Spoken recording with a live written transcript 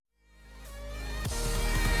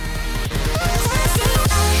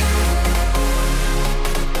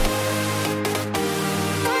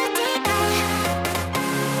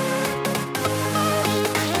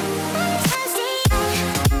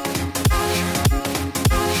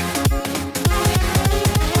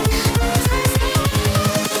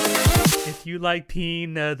like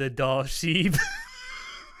Pina the doll sheep?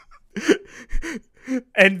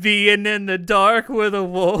 And being in the dark with a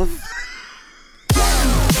wolf?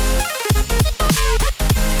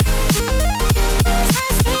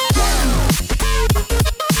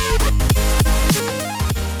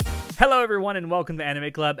 Hello everyone and welcome to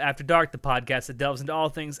Anime Club After Dark, the podcast that delves into all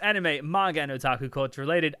things anime, manga, and otaku culture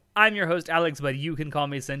related. I'm your host Alex, but you can call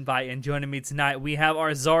me Senpai, and joining me tonight we have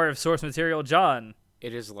our czar of source material, John.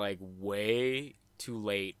 It is like way too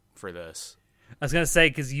late for this. I was going to say,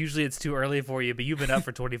 because usually it's too early for you, but you've been up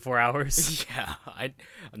for 24 hours. Yeah,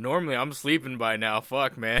 normally I'm sleeping by now.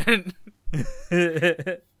 Fuck, man.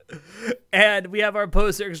 And we have our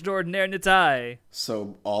poster extraordinaire, Natai.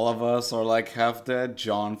 So all of us are like half dead.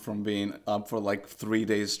 John from being up for like 3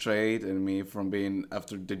 days straight, and me from being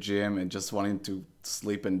after the gym and just wanting to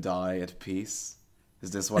sleep and die at peace. Is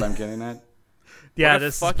this what I'm getting at? Yeah,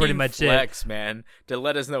 this is pretty much flex, it. man. To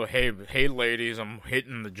let us know, hey, ladies, I'm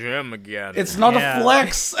hitting the gym again. It's not a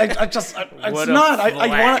flex. It's not.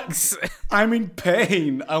 I'm in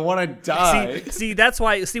pain. I want to die. See, that's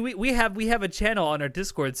why. See, we have a channel on our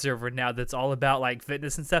Discord server now that's all about like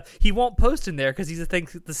fitness and stuff. He won't post in there because he's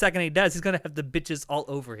the second he does, he's gonna have the bitches all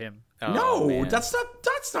over him. No, man. that's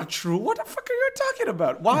not true. What the fuck are you talking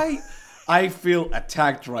about? Why? I feel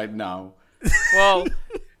attacked right now. Well.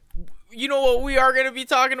 You know what we are going to be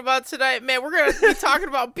talking about tonight? Man, we're going to be talking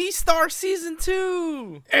about Beastars Season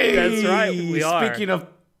 2! Hey, that's right, we are. Speaking of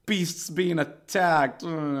beasts being attacked.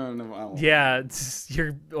 Yeah,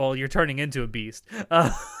 you're turning into a beast.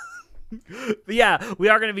 But yeah, we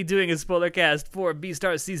are going to be doing a spoiler cast for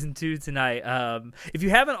Beastars Season 2 tonight. If you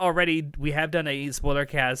haven't already, we have done a spoiler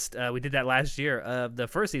cast. We did that last year of the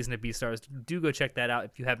first season of Beastars. Do go check that out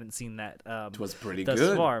if you haven't seen that. It was pretty thus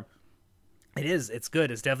good. Far. It is. It's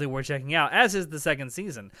good. It's definitely worth checking out, as is the second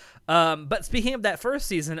season. But speaking of that first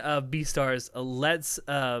season of Beastars, let's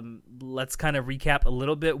kind of recap a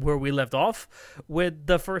little bit where we left off with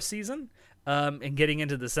the first season and getting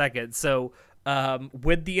into the second. So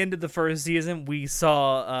with the end of the first season, we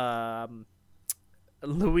saw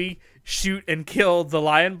Louis shoot and kill the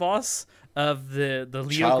lion boss of the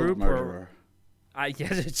Leo child group. Murderer.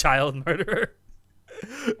 Child murderer.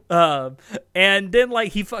 And then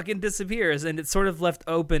like he fucking disappears, and it's sort of left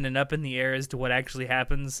open and up in the air as to what actually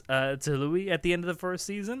happens to Louis at the end of the first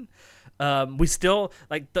season. We still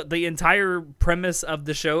like the entire premise of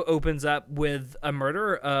the show opens up with a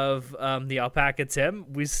murder of the alpaca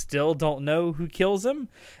Tim. We still don't know who kills him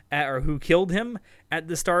or who killed him at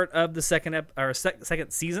the start of the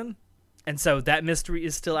second season, and so that mystery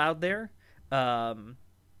is still out there.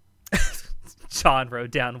 John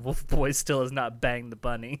wrote down, Wolf Boy still has not banged the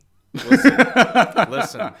bunny.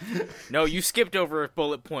 Listen. No, you skipped over a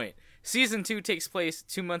bullet point. Season 2 takes place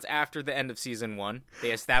 2 months after the end of Season 1.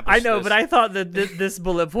 They established I know, this. but I thought that this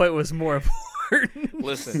bullet point was more important.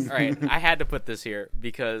 Listen, all right, I had to put this here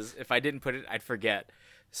because if I didn't put it, I'd forget.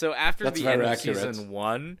 So after That's the end very of accurate. Season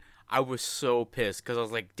 1, I was so pissed because I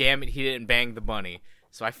was like, damn it, he didn't bang the bunny.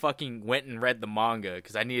 So I fucking went and read the manga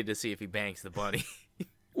because I needed to see if he bangs the bunny.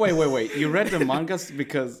 Wait. You read the mangas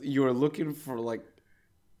because you were looking for, like,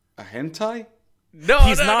 a hentai? No,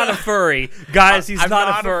 He's not a furry. Guys, he's I'm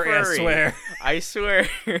not a furry, I swear. I swear.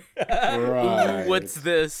 Right. Ooh, what's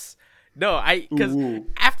this? No, because Ooh.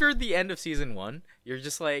 after the end of Season 1, you're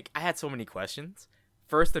just like, I had so many questions.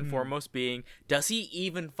 First and foremost being, does he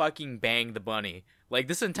even fucking bang the bunny? Like,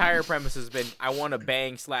 this entire premise has been, I want to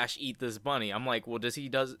bang/eat this bunny. I'm like, well, does he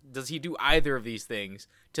do either of these things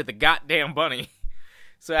to the goddamn bunny?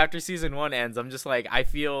 So after Season 1 ends, I'm just like, I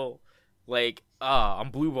feel like,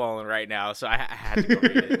 I'm blue balling right now, so I had to go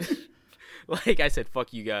read it. Like I said,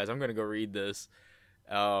 fuck you guys, I'm gonna go read this.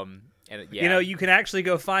 And yeah. You know, you can actually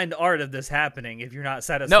go find art of this happening if you're not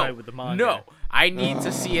satisfied with the manga. No, I need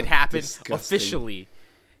to see it happen disgusting. officially.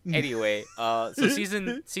 Anyway, so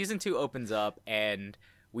season 2 opens up, and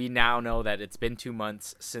we now know that it's been 2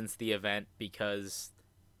 months since the event because,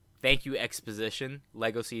 thank you, exposition.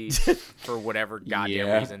 Legacy, for whatever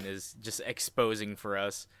goddamn reason, is just expositing for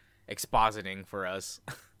us.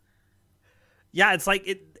 Yeah, it's like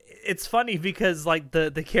it's funny because like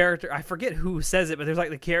the character, I forget who says it, but there's like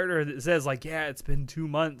the character that says like, yeah, it's been 2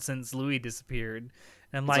 months since Louis disappeared.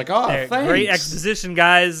 And I'm like, oh, great thanks. exposition,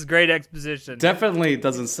 guys. Great exposition. Definitely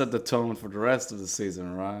doesn't set the tone for the rest of the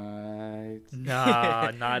season, right?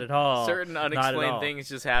 Nah, not at all. Certain Not at unexplained all. things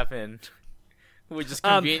just happen. We just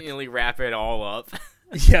conveniently wrap it all up.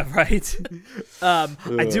 Yeah, right.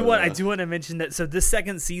 I do want to mention that. So this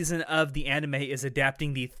second season of the anime is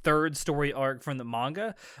adapting the third story arc from the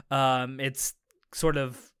manga. It's sort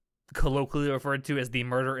of colloquially referred to as the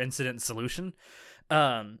Murder Incident Solution.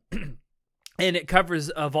 And it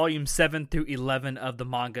covers volume 7 through 11 of the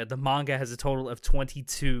manga. The manga has a total of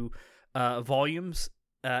 22 volumes,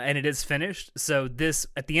 and it is finished. So this,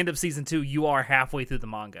 at the end of season 2, you are halfway through the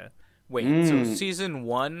manga. Wait, so season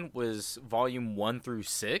 1 was volume 1 through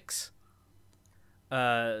 6?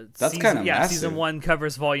 That's kind of massive. Season 1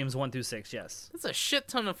 covers volumes 1 through 6, yes. That's a shit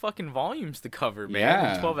ton of fucking volumes to cover, man.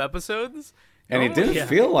 Yeah. 12 episodes? And it didn't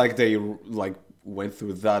feel like they like went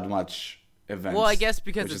through that much events. Well, I guess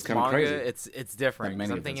because which it's is kinda manga, crazy. it's different. Like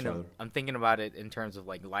 'Cause many events, I'm thinking about it in terms of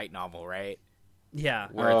like light novel, right? Yeah.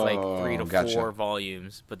 Where it's like Oh, 3 to 4 gotcha.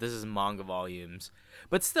 volumes, but this is manga volumes.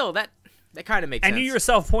 But still, that kind of makes And sense. you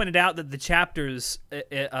yourself pointed out that the chapters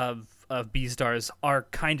of Beastars are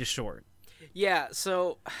kind of short. Yeah,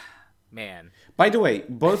 so man, By the way,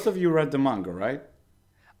 both of you read the manga, right?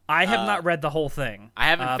 I have not read the whole thing. I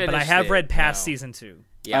haven't but I finished have it, read past no. season 2.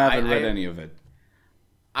 yeah, I haven't read any of it.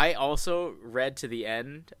 I also read to the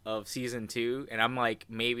end of season 2, and I'm like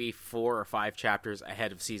maybe 4 or 5 chapters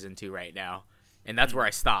ahead of season 2 right now, and that's where I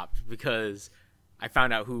stopped because I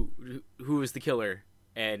found out who was the killer,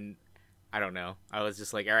 and I don't know. I was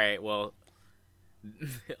just like, all right, well,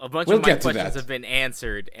 a bunch We'll of my get to questions that. have been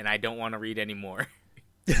answered, and I don't want to read anymore.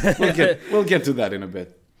 We'll get to that in a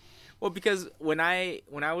bit. Well, because when I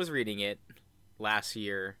was reading it last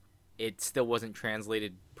year, it still wasn't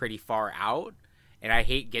translated pretty far out, and I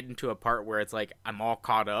hate getting to a part where it's like I'm all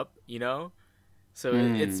caught up, you know? So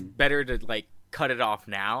it's better to like cut it off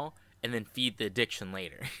now and then feed the addiction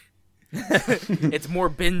later. It's more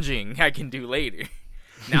binging I can do later.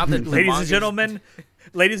 Now that the Ladies and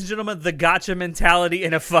manga's- gentlemen, the gotcha mentality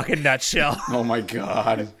in a fucking nutshell. Oh my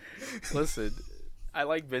god. Listen, I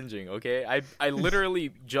like binging, okay? I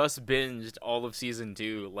literally just binged all of season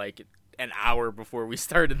 2 like an hour before we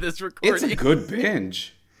started this recording. It's a good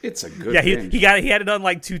binge. It's a good Yeah, binge. he had it on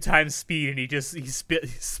like 2 times speed, and he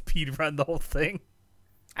speed run the whole thing.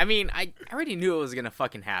 I mean, I already knew it was gonna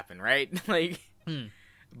fucking happen, right? Like,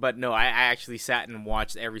 but no, I actually sat and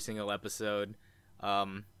watched every single episode.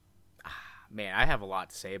 Man, I have a lot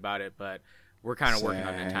to say about it, but we're kind of working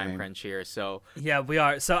on a time Same. crunch here, so Yeah, we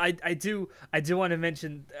are. So I do want to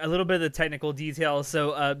mention a little bit of the technical details.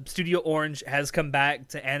 So Studio Orange has come back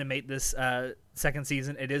to animate this second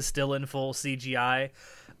season. It is still in full CGI.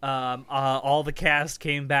 All the cast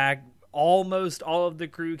came back. Almost all of the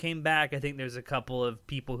crew came back. I think there's a couple of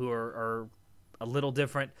people who are a little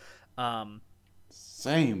different.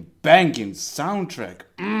 Same banging soundtrack.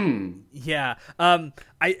 Yeah.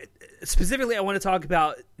 I specifically I want to talk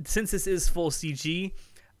about, since this is full CG,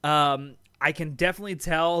 I can definitely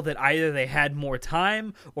tell that either they had more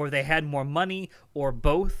time or they had more money or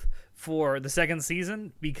both for the second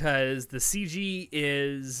season, because the CG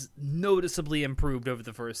is noticeably improved over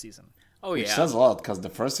the first season. oh Which yeah, says a lot because the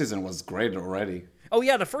first season was great already. Oh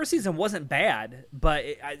yeah, the first season wasn't bad, but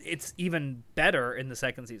it's even better in the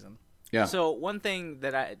second season. Yeah. So one thing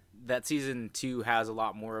that season 2 has a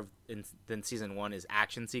lot more of than season 1 is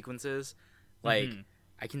action sequences. Like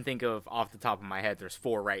I can think of off the top of my head, there's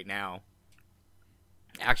 4 right now.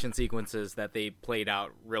 Action sequences that they played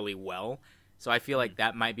out really well. So I feel like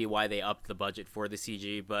that might be why they upped the budget for the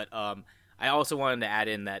CG. But I also wanted to add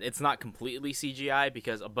in that it's not completely CGI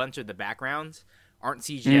because a bunch of the backgrounds aren't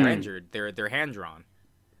CGI rendered. They're hand drawn.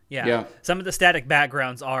 Yeah. Some of the static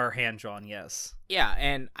backgrounds are hand drawn. Yes. Yeah,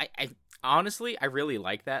 and I honestly I really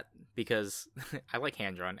like that because I like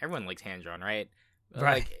hand drawn. Everyone likes hand drawn, right?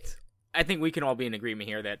 Right. Like, I think we can all be in agreement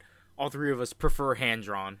here that all 3 of us prefer hand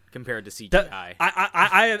drawn compared to CGI.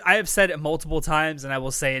 I have said it multiple times, and I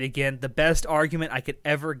will say it again. The best argument I could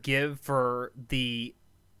ever give for the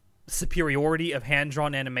superiority of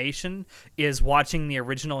hand-drawn animation is watching the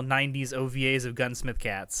original 90s OVAs of Gunsmith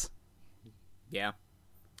Cats. Yeah,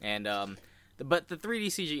 and but the 3D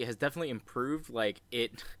CG has definitely improved. Like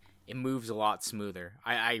it moves a lot smoother.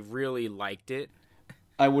 I really liked it.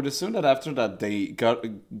 I would assume that after that they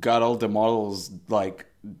got all the models, like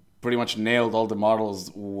pretty much nailed all the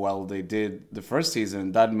models while they did the first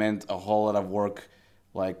season. That meant a whole lot of work,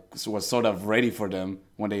 like was sort of ready for them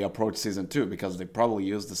when they approached season 2, because they probably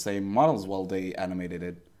used the same models while they animated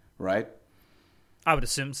it, right? I would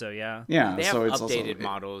assume so. Yeah. Yeah. They have so it's updated also,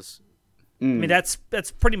 models. I mean that's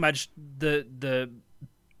pretty much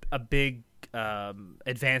a big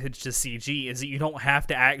advantage to CG is that you don't have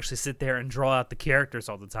to actually sit there and draw out the characters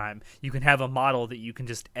all the time. You can have a model that you can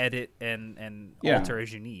just edit and alter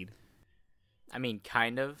as you need. I mean,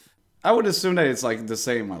 kind of. I would assume that it's like the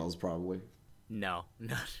same models, probably. No,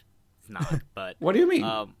 it's not. But What do you mean?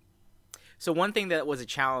 so one thing that was a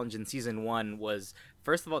challenge in season 1 was,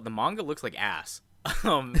 first of all, the manga looks like ass.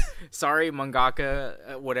 Sorry,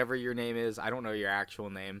 mangaka, whatever your name is. I don't know your actual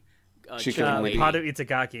name, Chicken Lady. Paru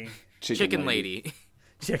Itagaki. Chicken Lady.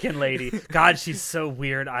 Chicken Lady. God, she's so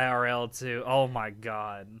weird IRL too. Oh my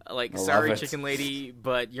god. Like, I sorry, love it. Chicken Lady,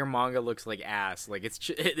 but your manga looks like ass. Like,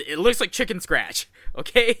 it looks like chicken scratch.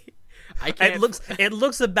 Okay, I can't. It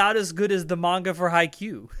looks about as good as the manga for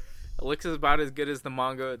Haikyuu. It looks about as good as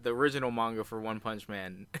the original manga for One Punch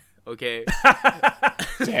Man. Okay.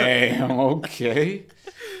 Damn. Okay.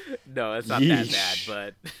 No, it's not that Yeesh.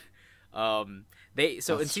 bad, but in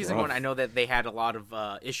That's season rough. 1, I know that they had a lot of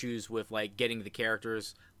issues with like getting the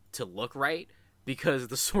characters to look right because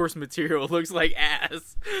the source material looks like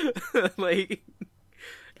ass. Like,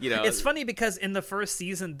 It's funny because in the first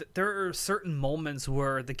season, there are certain moments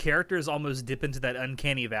where the characters almost dip into that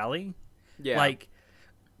uncanny valley. yeah. Like,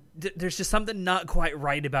 there's just something not quite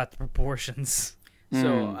right about the proportions.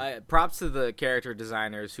 So props to the character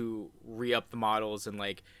designers who re-upped the models and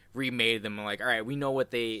like remade them. Like, all right, we know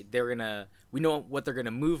what we know what they're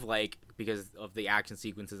gonna move like because of the action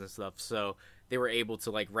sequences and stuff. So they were able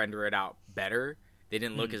to like render it out better. They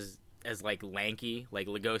didn't look as like lanky. Like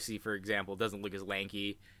Legoshi, for example, doesn't look as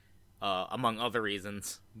lanky, among other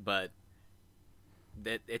reasons. But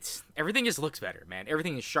that everything just looks better, man.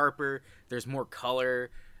 Everything is sharper. There's more color.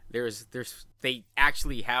 They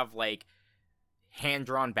actually have like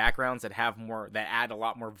hand-drawn backgrounds that add a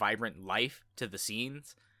lot more vibrant life to the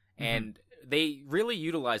scenes, and they really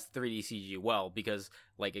utilize 3D CG well because,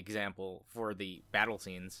 like, example, for the battle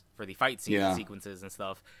scenes, for the fight sequences and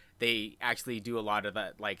stuff, they actually do a lot of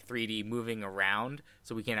that like 3D moving around,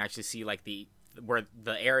 so we can actually see like the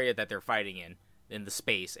area that they're fighting in the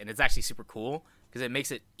space, and it's actually super cool because it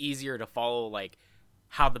makes it easier to follow like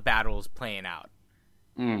how the battle is playing out.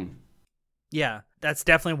 Yeah, that's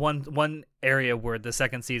definitely one area where the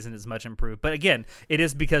second season is much improved. But again, it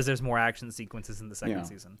is because there's more action sequences in the second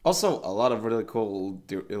season. Also, a lot of really cool,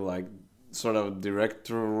 like, sort of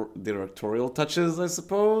directorial touches, I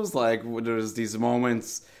suppose. Like, there's these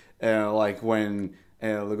moments, like when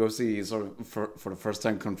Legoshi sort of for the first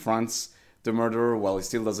time confronts the murderer while he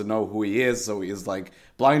still doesn't know who he is. So he's like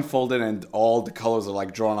blindfolded, and all the colors are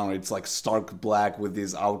like drawn on. It's like stark black with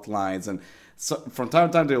these outlines, and so from time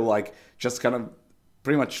to time they'll like just kind of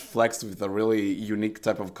pretty much flexed with a really unique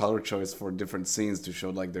type of color choice for different scenes to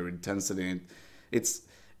show like their intensity. And it's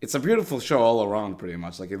a beautiful show all around, pretty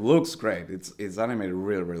much. Like, it looks great. It's animated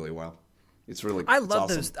really, really well. It's really I love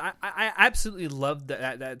awesome. those. I absolutely love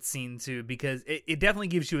that scene too, because it definitely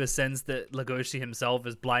gives you a sense that Legoshi himself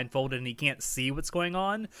is blindfolded and he can't see what's going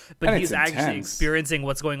on, but And he's it's actually intense. experiencing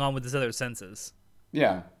what's going on with his other senses.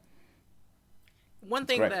 Yeah. One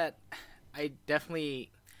thing great. that I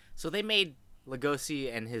definitely... So they made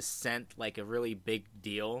Legoshi and his scent like a really big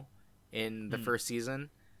deal in the first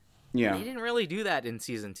season. Yeah. They didn't really do that in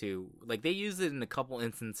season 2. Like, they used it in a couple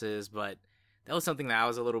instances, but that was something that I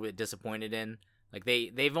was a little bit disappointed in. Like,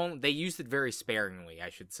 they used it very sparingly,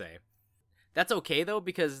 I should say. That's okay though,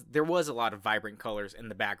 because there was a lot of vibrant colors in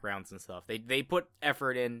the backgrounds and stuff. They put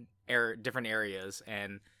effort in different areas,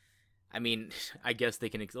 and I mean, I guess they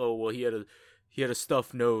can. Oh well, he had a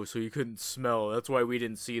stuffed nose, so you couldn't smell. That's why we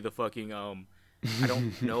didn't see the fucking I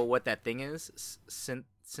don't know what that thing is. Synthesia,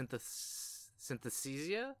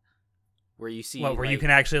 where you see Where you can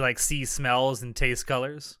actually like see smells and taste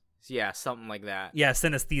colors. yeah, something like that. Yeah,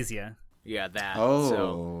 synesthesia. Yeah, that. Oh.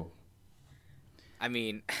 So, I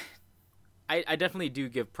mean, I definitely do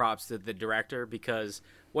give props to the director, because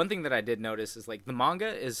one thing that I did notice is like the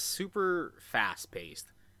manga is super fast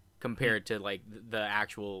paced compared to like the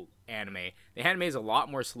actual anime. The anime is a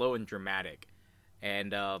lot more slow and dramatic,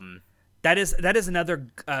 and That is another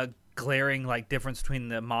glaring like difference between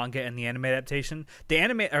the manga and the anime adaptation.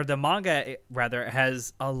 The manga rather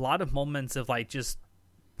has a lot of moments of like just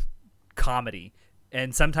comedy,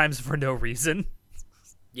 and sometimes for no reason.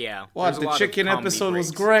 yeah. What? there's a The lot of chicken comedy episode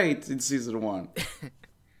was breaks. great in season 1.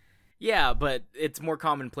 Yeah, but it's more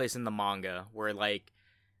commonplace in the manga, where like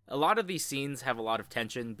a lot of these scenes have a lot of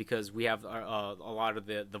tension because we have a lot of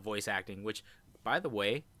the voice acting, which, by the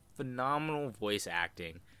way, phenomenal voice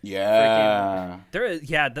acting. Yeah. There is,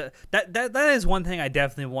 that is one thing I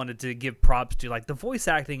definitely wanted to give props to. Like, the voice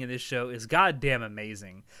acting in this show is goddamn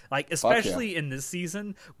amazing. Like, especially in this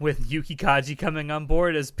season with Yuki Kaji coming on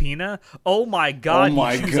board as Pina. Oh my god, Oh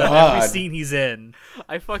my he chews up God. every scene he's in.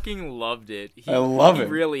 I fucking loved it. I love he it.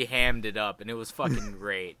 really hammed it up, and it was fucking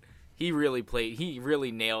great. He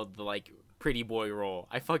really nailed the like pretty boy role.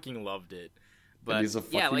 I fucking loved it. But And he's a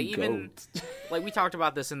fucking yeah, like even goat. like we talked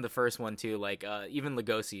about this in the first one too. Like even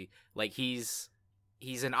Legoshi, like he's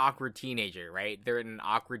an awkward teenager, right? They're in an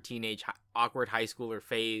awkward awkward high schooler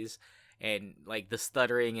phase, and like the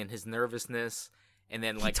stuttering and his nervousness, and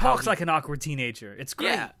then like He talks like an awkward teenager. It's great.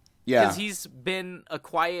 yeah, Yeah. Because he's been a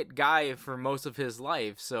quiet guy for most of his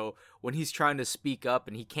life, so when he's trying to speak up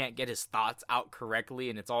and he can't get his thoughts out correctly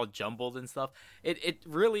and it's all jumbled and stuff, it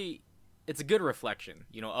really, it's a good reflection,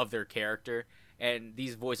 of their character, and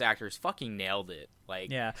these voice actors fucking nailed it.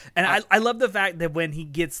 Like, yeah, and I love the fact that when he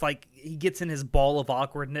gets in his ball of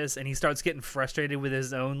awkwardness and he starts getting frustrated with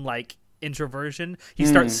his own like introversion, he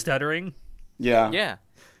starts stuttering. Yeah. Yeah.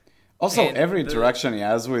 Also, And every interaction he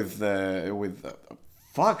has with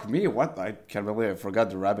fuck me, what? I can't believe I forgot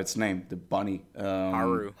the rabbit's name. The bunny.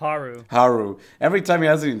 Haru. Every time he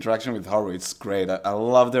has an interaction with Haru, it's great. I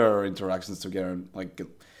love their interactions together. Like,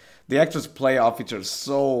 the actors play off each other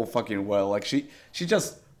so fucking well. Like, she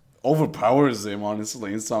just overpowers him,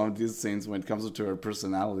 honestly, in some of these scenes when it comes to her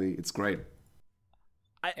personality. It's great.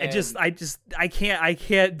 I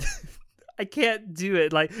can't I can't do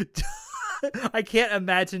it. Like, I can't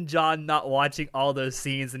imagine John not watching all those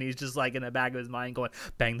scenes, and he's just like in the back of his mind going,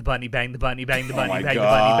 "Bang the bunny, bang the bunny, bang the bunny, my bang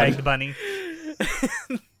God. the bunny, bang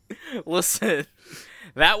the bunny." Listen,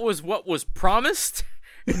 that was what was promised.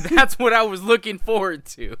 That's what I was looking forward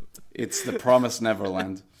to. It's the promised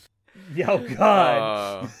Neverland. Oh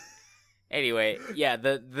God. Anyway, yeah,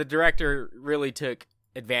 the director really took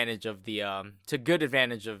advantage of took good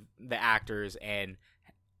advantage of the actors and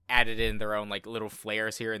added in their own like little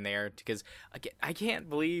flares here and there, because I can't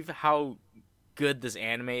believe how good this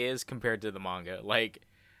anime is compared to the manga. Like,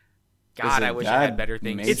 God, I wish I had better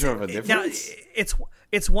things. Major of a difference?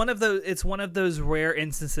 It's one of those rare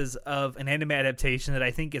instances of an anime adaptation that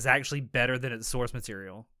I think is actually better than its source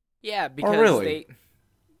material. Yeah, because really?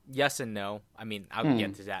 yes and no. I mean, I'll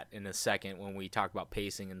get to that in a second when we talk about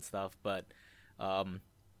pacing and stuff, but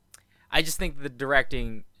I just think the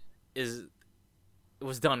directing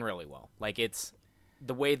was done really well. Like, it's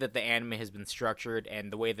the way that the anime has been structured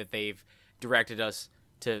and the way that they've directed us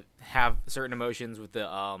to have certain emotions with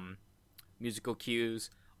the musical cues,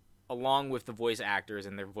 along with the voice actors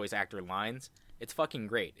and their voice actor lines. It's fucking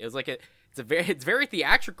great. It was like it's very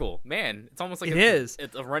theatrical, man. It's almost like it's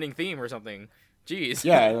a running theme or something. Jeez.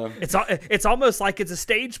 Yeah. It's almost like it's a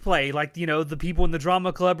stage play, like the people in the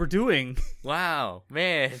drama club are doing. Wow,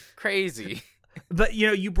 man, crazy. But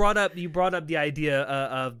you brought up the idea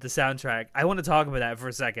of the soundtrack. I want to talk about that for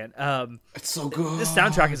a second. It's so good. This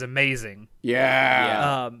soundtrack is amazing.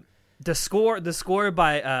 Yeah. The score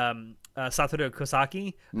by Satoru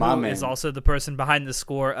Kosaki, My who man. is also the person behind the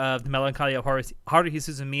score of The Melancholy of Haruhi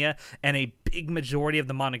Suzumiya and a big majority of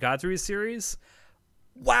the Monogatari series.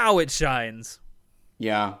 Wow, it shines.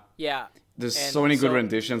 Yeah. Yeah. There's And so many good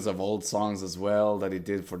renditions of old songs as well that he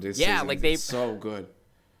did for this season. like It's so good.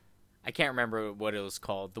 I can't remember what it was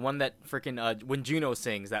called. The one that freaking when Juno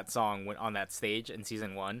sings that song on that stage in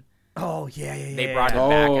season 1. Oh yeah. They brought it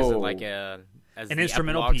back as an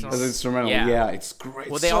instrumental epilogue piece. song. As instrumental, yeah, it's great.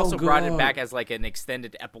 Well, they so also brought it good. back as like an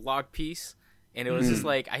extended epilogue piece, and it was just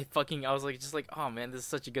like I was like, oh man, this is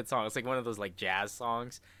such a good song. It's like one of those like jazz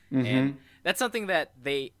songs, and that's something that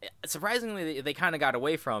they surprisingly they kind of got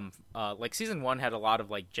away from. Like season 1 had a lot of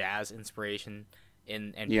like jazz inspiration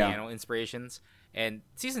and piano inspirations, and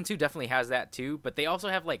season 2 definitely has that too. But they also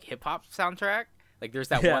have like hip hop soundtrack. Like there's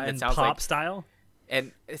that one that sounds pop like style,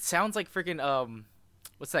 and it sounds like freaking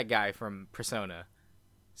what's that guy from Persona?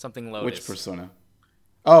 Something Lotus. Which Persona?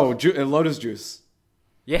 Oh, Lotus Juice.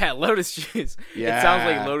 Yeah, Lotus Juice. Yeah. It sounds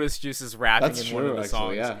like Lotus Juice is rapping That's in one of true, the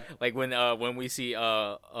actually, songs. yeah. Like when we see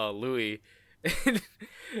Louis, and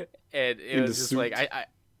it was just suit. like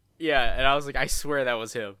yeah, and I was like, I swear that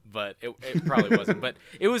was him, but it probably wasn't. But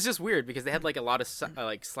it was just weird because they had like a lot of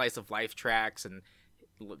like slice of life tracks and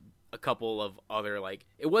a couple of other like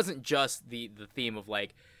it wasn't just the theme of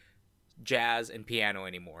like jazz and piano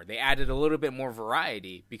anymore. They added a little bit more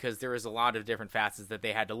variety because there was a lot of different facets that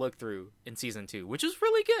they had to look through in season 2, which is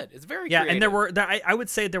really good. It's very creative. and I would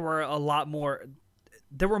say there were a lot more.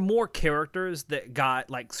 There were more characters that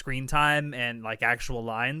got like screen time and like actual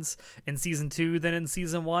lines in season 2 than in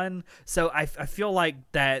season 1. So I feel like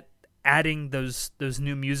that adding those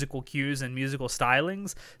new musical cues and musical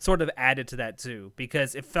stylings sort of added to that too,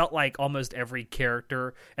 because it felt like almost every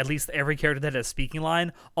character, at least every character that had a speaking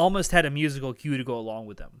line, almost had a musical cue to go along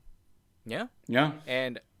with them. Yeah. Yeah.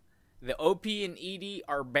 And the OP and ED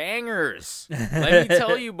are bangers. Let me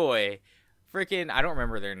tell you, boy. Freaking, I don't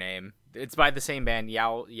remember their name. It's by the same band,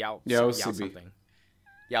 Yao something.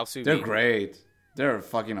 Yao Subi. They're great. They're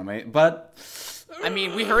fucking amazing. But I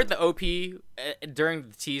mean, we heard the OP during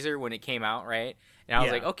the teaser when it came out, right? And I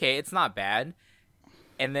was like, okay, it's not bad.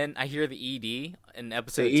 And then I hear the ED in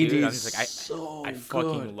episode 2, and I'm just like, I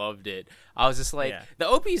fucking loved it. I was just like, the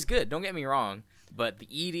OP is good, don't get me wrong, but the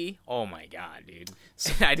ED, oh my god, dude.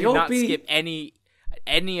 I did not skip any.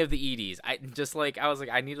 any of the EDs. I was like,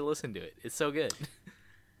 I need to listen to it. It's so good.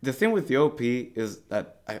 The thing with the OP is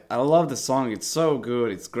that I love the song. It's so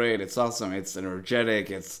good. It's great. It's awesome. It's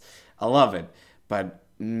energetic. I love it. But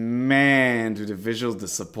man, do the visuals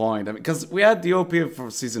disappoint. I mean, because we had the OP for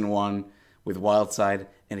season 1 with Wildside,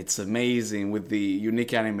 and it's amazing with the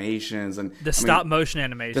unique animations and The stop motion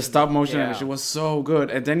animation. The stop motion Yeah. animation was so good.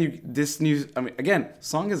 And then this new, I mean, again,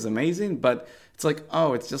 song is amazing, but it's like,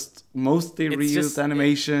 oh, it's just mostly reused just-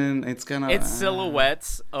 animation. It's kind of It's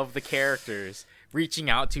silhouettes of the characters reaching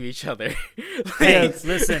out to each other. Hey, Like,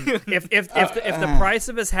 listen, if the price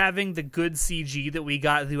of us having the good CG that we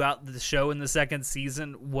got throughout the show in the second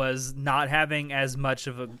season was not having as much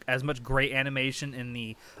great animation in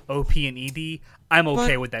the OP and ED, I'm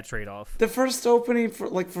okay with that trade off. The first opening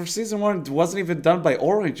for season 1 wasn't even done by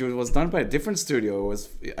Orange. It was done by a different studio. It was,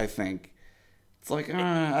 I think. It's like,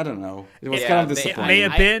 I don't know. It was Yeah, kind of they-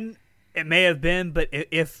 disappointing. It may have been, but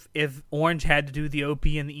if Orange had to do the OP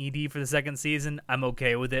and the ED for the second season, I'm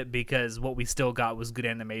okay with it because what we still got was good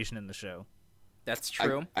animation in the show. That's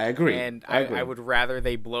true. I agree. And I agree. I would rather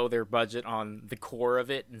they blow their budget on the core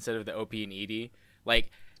of it instead of the OP and ED.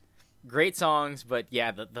 Like, great songs, but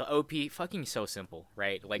yeah, the OP fucking so simple,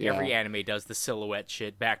 right? Like Yeah. every anime does the silhouette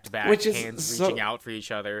shit back to back, Which is hands so- reaching out for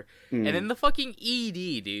each other, and then the fucking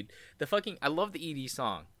ED, dude. I love the ED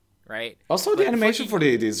song, right? Also, But the animation fucking- for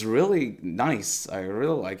the ED is really nice. I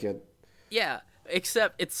really like it. Yeah,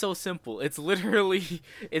 except it's so simple. It's literally,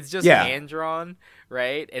 it's just Yeah. hand drawn,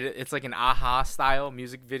 right? And it's like an AHA style,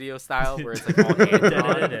 music video style, where it's like all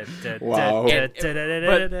hand drawn. Wow.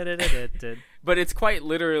 But it's quite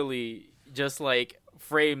literally just like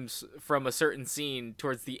frames from a certain scene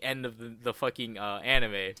towards the end of the fucking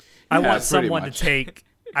anime. I Yeah, want pretty someone much. to take.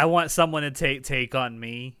 I want someone to take on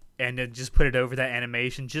me and then just put it over that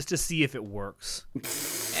animation just to see if it works.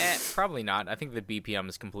 Probably not. I think the BPM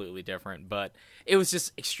is completely different, but it was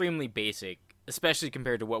just extremely basic, especially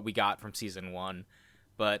compared to what we got from season 1.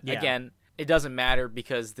 But Yeah. again, it doesn't matter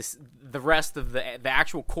because the rest of the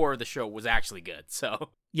actual core of the show was actually good.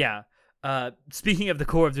 So, Yeah. Speaking of the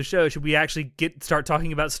core of the show, should we actually start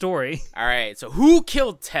talking about story? all right. So, who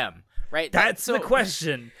killed Tem? Right. That's so, the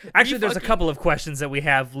question. Actually, there's a fucking- couple of questions that we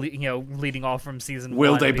have, leading off from season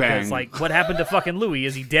Will 1. they because, bang? Like, what happened to fucking Louis?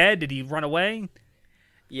 Is he dead? Did he run away?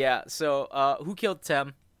 Yeah. So, who killed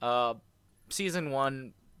Tem? Season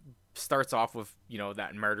 1 starts off with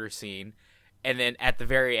that murder scene, and then at the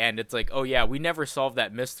very end, it's like, oh yeah, we never solved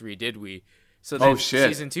that mystery, did we? So then Oh, shit.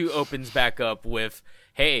 season 2 opens back up with,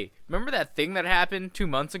 hey, remember that thing that happened 2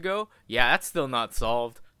 months ago? Yeah, that's still not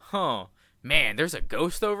solved. Huh. Man, there's a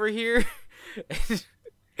ghost over here.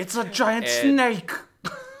 It's a giant And- snake.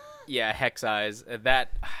 Yeah, Hex Eyes. That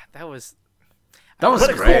was That was What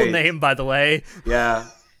a great. cool name, by the way. Yeah,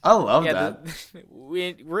 I love yeah. that.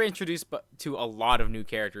 We're introduced to a lot of new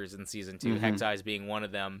characters in season 2. Mm-hmm. Hex Eyes being one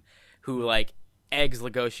of them, who like eggs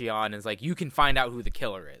Legoshi on and is like, you can find out who the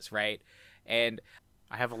killer is, right? And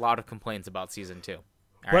I have a lot of complaints about season 2. All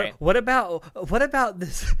right. What about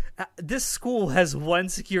this? This school has one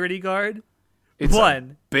security guard. It's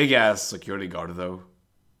One. a big ass security guard though.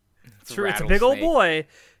 True, it's a big old rattlesnake. boy.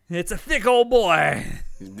 It's a thick old boy.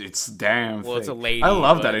 It's damn. Well, it's thick. a lady, I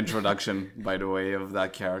love but- that introduction, by the way, of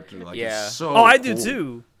that character. Like, Yeah. it's so Oh, I do cool.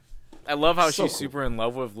 too. I love how So she's cool. super in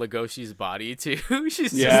love with Legoshi's body too.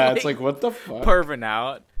 She's Yeah, just it's like what the fuck. perving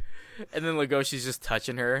out, and then Legoshi's just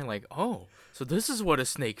touching her and like, oh, so this is what a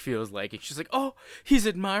snake feels like. And she's like, oh, he's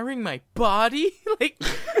admiring my body. Like,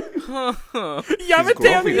 huh.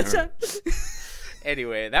 groping her.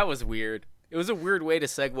 Anyway, that was weird. It was a weird way to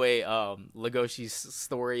segue Legoshi's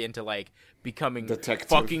story into like becoming Detective.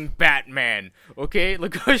 fucking Batman. Okay,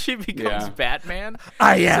 Legoshi becomes Yeah. Batman.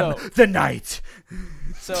 I am So- the knight.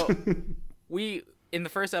 So we in the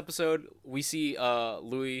first episode we see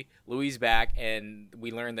Louis back, and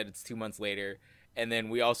we learn that it's 2 months later, and then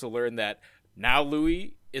we also learn that now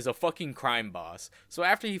Louis is a fucking crime boss. So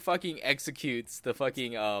after he fucking executes the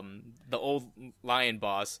fucking the old lion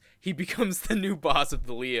boss, he becomes the new boss of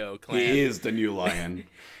the Leo clan. He is the new lion.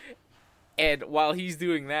 And while he's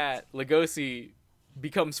doing that, Legoshi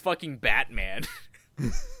becomes fucking Batman.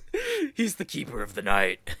 He's the keeper of the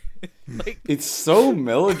night. Like, It's so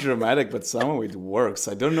melodramatic, but somehow it works.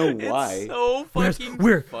 I don't know why. it's so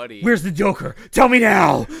fucking funny. Where's the Joker? Tell me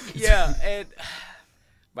now. Yeah, and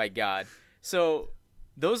my God. So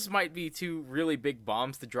those might be two really big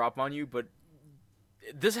bombs to drop on you, but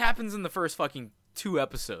this happens in the first fucking 2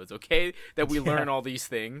 episodes, okay? That we learn all these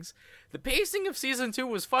things. The pacing of season 2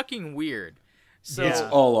 was fucking weird. So It's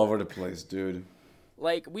all over the place, dude.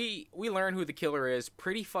 like we learn who the killer is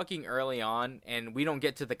pretty fucking early on, and we don't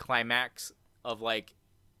get to the climax of like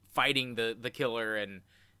fighting the killer and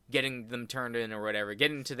getting them turned in or whatever,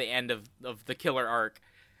 getting to the end of the killer arc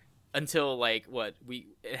until like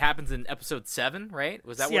it happens in episode 7, right?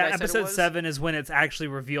 Was that what I said episode it was? 7 is when it's actually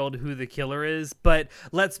revealed who the killer is. But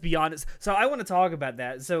let's be honest. So I want to talk about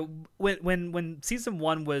that. So when season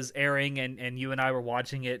 1 was airing and you and I were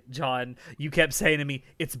watching it, John, you kept saying to me,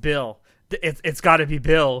 "It's Bill. It's got to be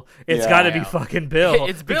Bill. It's got to be fucking Bill."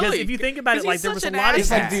 It's Billy. Because if you think about it, like there was a lot of He's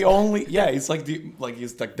like the only, he's like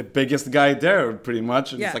the biggest guy there, pretty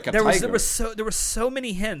much. And it's like a there tiger. There were so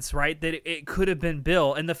many hints, right, that it could have been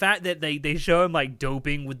Bill, and the fact that they show him like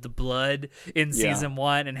doping with the blood in season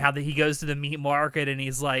 1, and how that he goes to the meat market and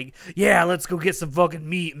he's like, "Yeah, let's go get some fucking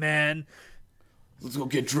meat, man. Let's go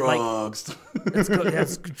get drugs." Let's go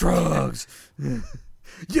get drugs."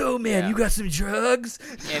 Yo, man, you got some drugs?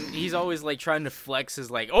 And he's always like trying to flex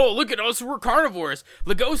his like, "Oh, look at us, we're carnivores.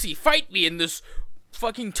 Lugosi, fight me in this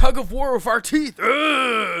fucking tug of war with our teeth."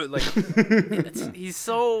 Like, he's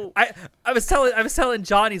so. I was telling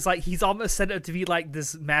John, he's almost set up to be like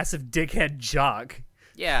this massive dickhead jock.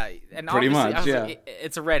 Yeah, and pretty much, obviously,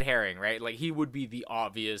 it's a red herring, right? Like, he would be the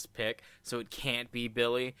obvious pick, so it can't be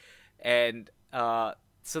Billy. And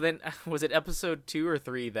so then, was it episode 2 or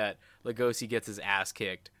 3 that Lugosi gets his ass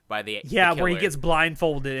kicked by the where he killer? gets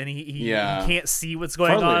blindfolded and he can't see what's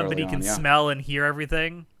going Fairly on, but he early can on, smell and hear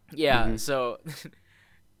everything. Yeah, so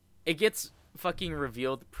it gets fucking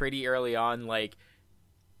revealed pretty early on. Like,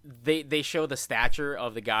 they show the stature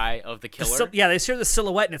of the guy, of the killer. They show the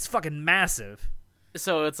silhouette and it's fucking massive.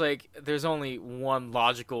 So it's like there's only one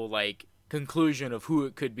logical like conclusion of who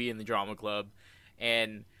it could be in the drama club,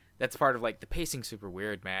 and that's part of like the pacing super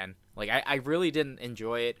weird, man. Like I really didn't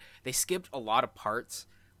enjoy it. They skipped a lot of parts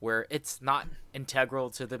where it's not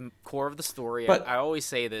integral to the core of the story. But I always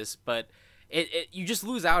say this, but it you just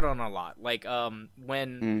lose out on a lot. Like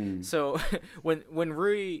when when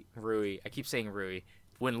Rui, I keep saying Rui,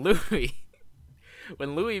 when Louis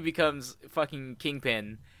becomes fucking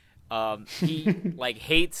Kingpin, he like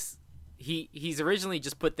hates he's originally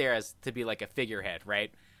just put there as to be like a figurehead,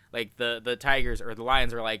 right? Like the tigers or the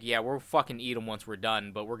lions are like, yeah, we'll fucking eat them once we're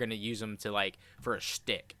done, but we're gonna use them to like for a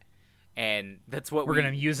shtick, and that's what we're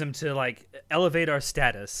gonna use them to like elevate our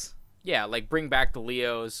status. Yeah, like bring back the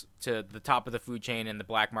Leos to the top of the food chain in the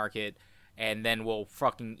black market, and then we'll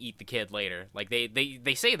fucking eat the kid later. Like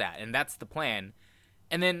they say that, and that's the plan.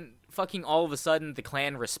 And then fucking all of a sudden the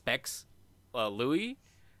clan respects Louis,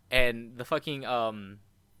 and the fucking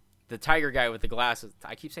the tiger guy with the glasses.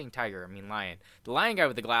 I keep saying tiger, I mean lion. The lion guy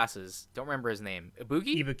with the glasses, don't remember his name.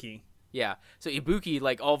 Ibuki? Yeah. So Ibuki,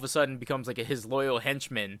 like, all of a sudden becomes, like, his loyal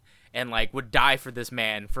henchman and, like, would die for this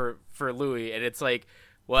man, for Louis. And it's like,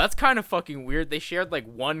 well, that's kind of fucking weird. They shared, like,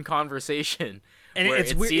 one conversation. And where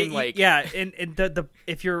it's it weird. Seemed like... Yeah, and the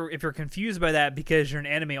if you're confused by that because you're an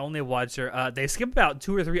anime only watcher, they skip about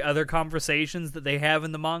 2 or 3 other conversations that they have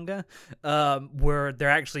in the manga, where they're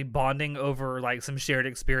actually bonding over like some shared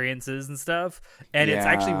experiences and stuff, and it's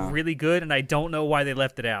actually really good. And I don't know why they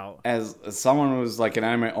left it out. As someone who's like an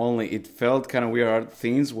anime only, it felt kind of weird.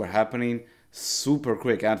 Things were happening super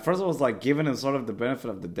quick. And at first I was like giving it sort of the benefit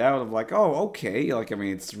of the doubt of like, oh, okay, like I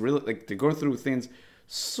mean, it's really like they go through things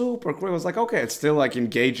super quick. I was like, okay, it's still like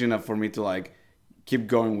engaging enough for me to like keep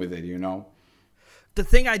going with it, you know? The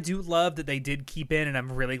thing I do love that they did keep in, and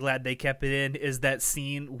I'm really glad they kept it in, is that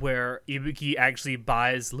scene where Ibuki actually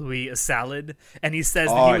buys Louis a salad, and he says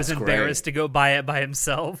that he was embarrassed to go buy it by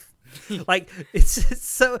himself. Like,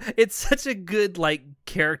 it's such a good like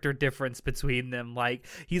character difference between them. Like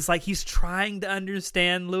he's trying to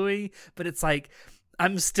understand Louis, but it's like,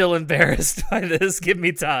 I'm still embarrassed by this. Give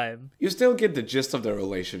me time. You still get the gist of the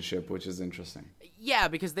relationship, which is interesting. Yeah,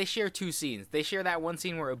 because they share 2 scenes. They share that one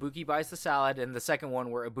scene where Ibuki buys the salad, and the second one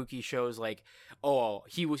where Ibuki shows like, oh,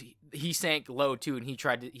 he sank low too, and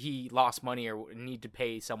he lost money or need to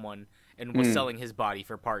pay someone, and was selling his body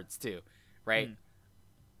for parts too, right?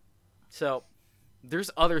 So there's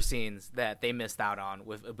other scenes that they missed out on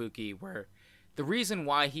with Ibuki, where the reason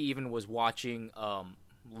why he even was watching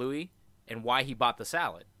Louis and why he bought the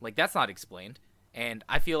salad, like, that's not explained. And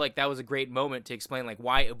I feel like that was a great moment to explain like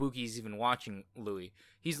why Ibuki's even watching Louis.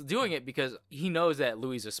 He's doing it because he knows that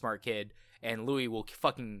Louis is a smart kid, and Louis will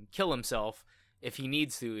fucking kill himself if he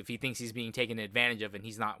needs to, if he thinks he's being taken advantage of and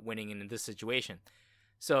he's not winning in this situation.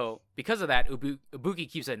 So because of that, Ibuki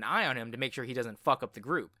keeps an eye on him to make sure he doesn't fuck up the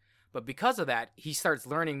group. But because of that, he starts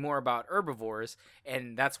learning more about herbivores,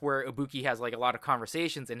 and that's where Ibuki has like a lot of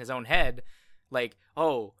conversations in his own head, like,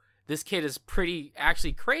 oh, this kid is pretty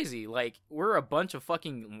actually crazy. Like, we're a bunch of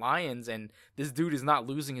fucking lions, and this dude is not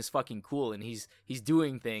losing his fucking cool, and he's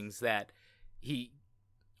doing things that he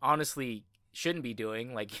honestly shouldn't be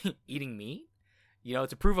doing, like eating meat. You know,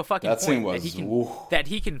 to prove a fucking That scene point was that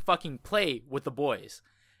he can fucking play with the boys,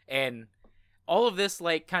 and all of this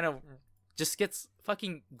like kind of just gets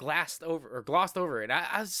fucking glossed over, and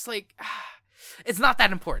I was just like, it's not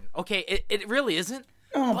that important. Okay, it really isn't.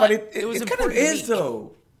 Oh, but it was kind of important is to me.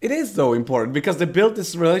 though. It is though important because they built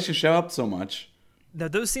this relationship up so much. Now,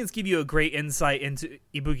 those scenes give you a great insight into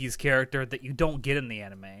Ibuki's character that you don't get in the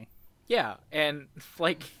anime. Yeah, and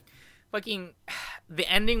like fucking the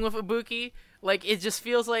ending with Ibuki, like it just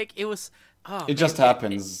feels like it was. Oh, It just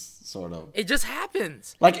happens, sort of. It just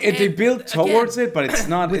happens. Like they And build towards it, but it's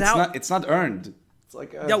not. Without- It's not earned. It's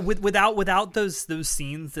like Yeah, without those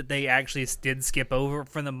scenes that they actually did skip over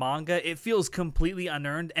from the manga, it feels completely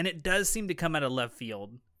unearned, and it does seem to come out of left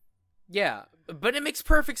field. Yeah, but it makes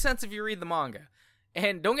perfect sense if you read the manga.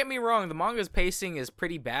 And don't get me wrong, the manga's pacing is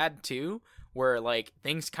pretty bad too, where like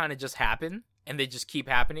things kind of just happen and they just keep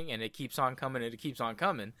happening and it keeps on coming and it keeps on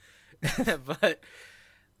coming. But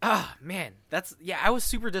man, I was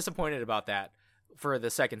super disappointed about that for the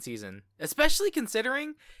second season, especially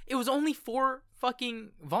considering it was only 4 fucking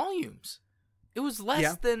volumes. It was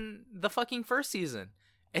less than the fucking first season,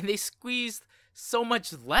 and they squeezed so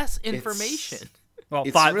much less information. Well,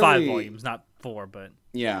 It's five really- volumes, not 4, but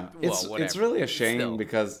Yeah, it's whatever. really a shame Still.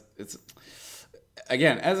 because it's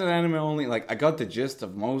again as an anime only. Like I got the gist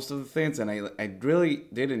of most of the things, and I really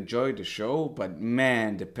did enjoy the show. But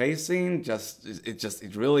man, the pacing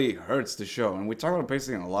it really hurts the show. And we talk about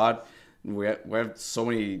pacing a lot. We have so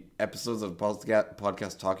many episodes of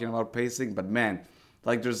podcast talking about pacing. But man,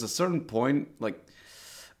 like there's a certain point like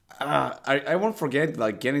I won't forget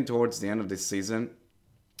like getting towards the end of this season,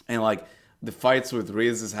 and like. The fights with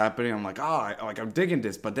Riz is happening. I'm like, I'm digging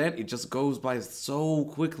this, but then it just goes by so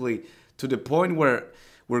quickly to the point where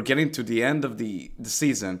we're getting to the end of the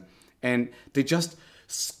season, and they just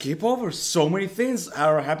skip over so many things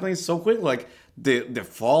are happening so quick, like the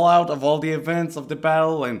fallout of all the events of the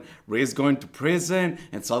battle, and Riz going to prison,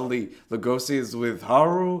 and suddenly Legoshi is with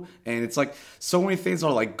Haru, and it's like so many things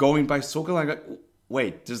are like going by so quickly. Like,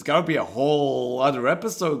 wait, there's gotta be a whole other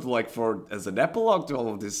episode like for as an epilogue to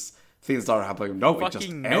all of this. Things start happening. No, it just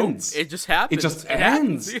ends. It just happens. It just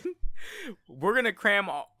happens, ends. dude. We're gonna cram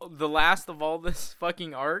the last of all this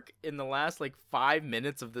fucking arc in the last like 5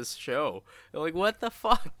 minutes of this show. They're like, what the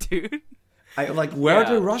fuck, dude? I like where Yeah,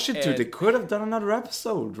 they rush it to. and- They could have done another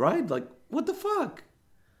episode, right? Like what the fuck?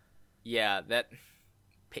 Yeah, that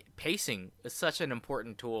pacing is such an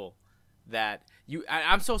important tool that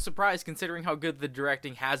I'm so surprised considering how good the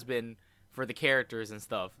directing has been for the characters and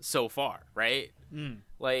stuff so far, right?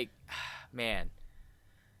 Like, man.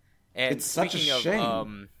 And It's such a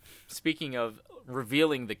shame. Speaking of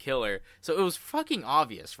revealing the killer, so it was fucking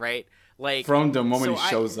obvious, right? Like From the moment so he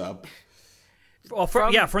shows up. well,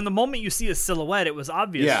 from the moment you see a silhouette, it was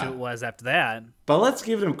obvious Yeah. who it was after that. But let's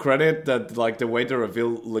give them credit that like the way they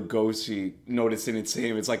reveal Legoshi, noticing it's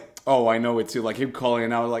him. It's like, oh, I know it's you. Like him calling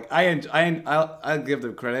it out. Like I'll give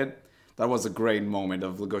them credit. That was a great moment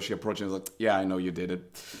of Legoshi approaching. It's like, yeah, I know you did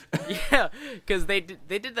it. Yeah, because they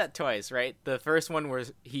did that twice, right? The first one where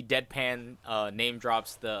he deadpan name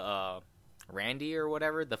drops the Randy or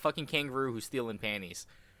whatever, the fucking kangaroo who's stealing panties.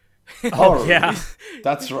 Oh Yeah.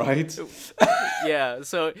 that's right. Yeah,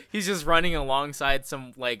 so he's just running alongside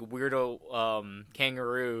some like weirdo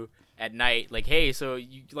kangaroo at night. Like, hey, so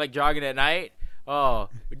you like jogging at night? Oh,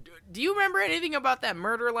 do you remember anything about that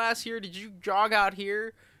murder last year? Did you jog out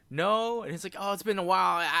here? No, and he's like, oh, it's been a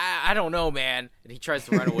while. I don't know, man. And he tries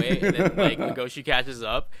to run away, and then like Legoshi catches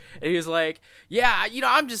up, and he's like, yeah,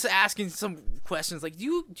 I'm just asking some questions. Like,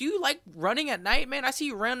 do you like running at night, man? I see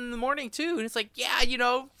you run in the morning too. And it's like, yeah,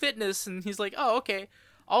 fitness. And he's like, oh, okay.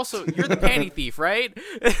 Also, you're the panty thief, right?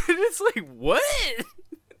 And it's like, what?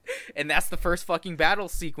 And that's the first fucking battle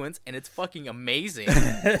sequence, and it's fucking amazing.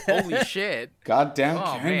 Holy shit. Goddamn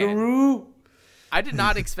Oh, kangaroo. I did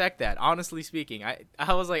not expect that, honestly speaking.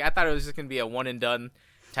 I was like, I thought it was just gonna be a one and done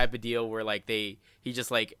type of deal where like he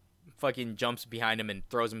just like fucking jumps behind him and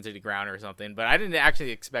throws him to the ground or something. But I didn't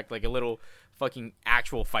actually expect like a little fucking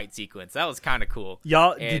actual fight sequence. That was kind of cool.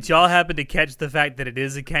 Did y'all happen to catch the fact that it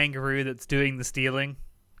is a kangaroo that's doing the stealing?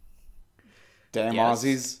 Damn Yes.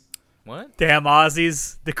 Aussies. What? Damn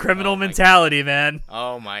Aussies, the criminal Oh my mentality, man.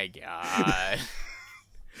 Oh my god.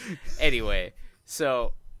 Anyway,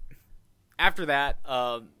 so after that,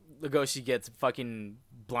 Legoshi gets fucking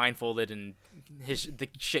blindfolded and the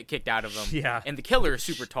shit kicked out of him. Yeah. And the killer is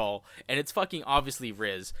super tall, and it's fucking obviously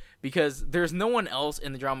Riz because there's no one else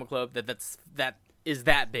in the drama club that is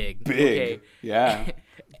that big. Big. Okay? Yeah.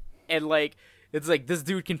 And like it's like, this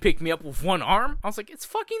dude can pick me up with one arm. I was like, it's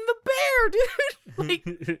fucking the bear, dude.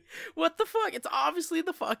 Like, what the fuck? It's obviously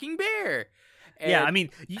the fucking bear. Yeah, And- I mean,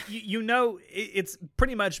 you know, it's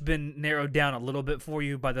pretty much been narrowed down a little bit for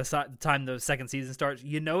you by the time the second season starts.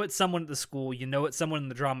 You know it's someone at the school. You know it's someone in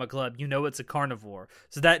the drama club. You know it's a carnivore.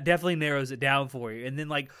 So that definitely narrows it down for you. And then,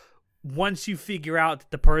 like, once you figure out that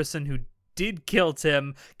the person who did kill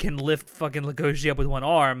Tim can lift fucking Legoshi up with one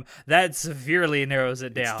arm, that severely narrows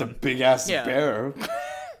it down. The big ass Yeah. bear.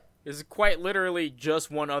 It's quite literally just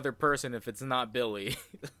one other person if it's not Billy.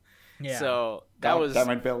 Yeah. So that was. Damn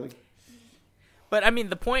it, Billy. But I mean,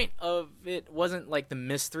 the point of it wasn't like the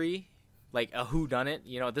mystery, like a whodunit.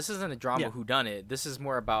 You know, this isn't a drama whodunit. This is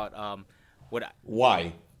more about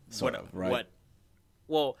Why? Sort of, right? what.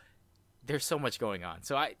 Well, there's so much going on.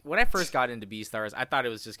 So when I first got into Beastars, I thought it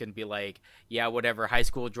was just gonna be like, yeah, whatever, high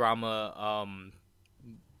school drama,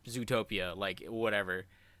 Zootopia, like whatever.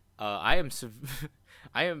 I am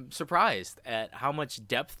I am surprised at how much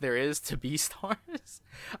depth there is to Beastars.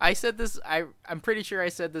 I said this. I'm pretty sure I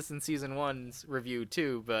said this in season 1's review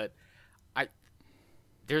too, but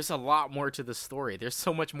there's a lot more to the story. There's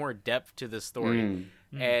so much more depth to the story,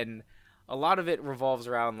 and a lot of it revolves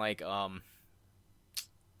around like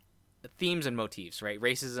themes and motifs, right?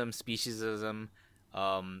 Racism, speciesism,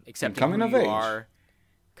 accepting coming who of you age. are,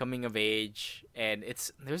 coming of age, and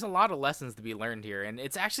there's a lot of lessons to be learned here, and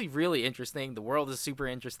it's actually really interesting. The world is super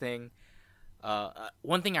interesting.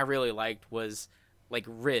 One thing I really liked was like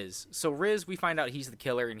Riz. So Riz, we find out he's the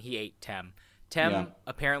killer, and he ate Tem. Tem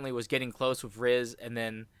apparently was getting close with Riz, and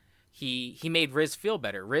then he made Riz feel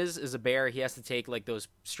better. Riz is a bear. He has to take like those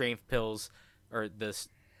strength pills or the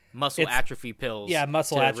muscle atrophy pills. Yeah,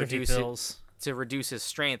 muscle to atrophy reduce pills. to reduce his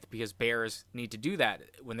strength, because bears need to do that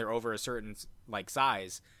when they're over a certain like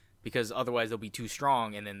size, because otherwise they'll be too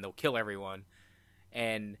strong and then they'll kill everyone.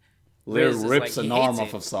 And Lear Riz is rips like, an he arm hates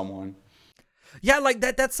off it. of someone. Yeah, like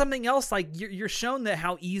that's something else. Like you're shown that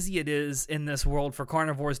how easy it is in this world for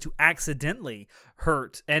carnivores to accidentally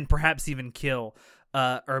hurt and perhaps even kill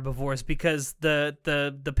herbivores, because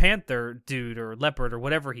the panther dude or leopard or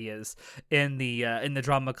whatever he is in the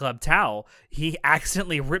drama club Tao, he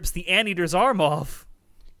accidentally rips the anteater's arm off.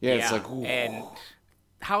 Yeah, it's like, ooh. and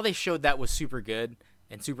how they showed that was super good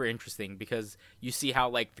and super interesting, because you see how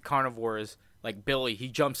like the carnivores, like Billy, he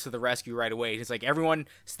jumps to the rescue right away. He's like, everyone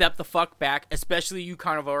step the fuck back, especially you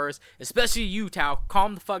carnivores, especially you, Tao,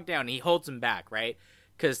 calm the fuck down. And he holds him back, right?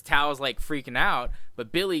 Because Tao's like freaking out,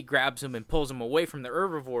 but Billy grabs him and pulls him away from the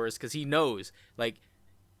herbivores, because he knows, like,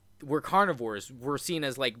 we're carnivores. We're seen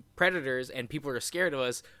as like predators, and people are scared of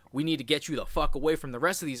us. We need to get you the fuck away from the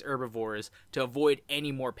rest of these herbivores to avoid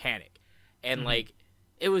any more panic. And like,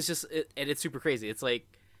 it was just, and it's super crazy. It's like,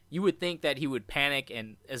 you would think that he would panic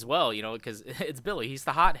and as well, you know, because it's Billy. He's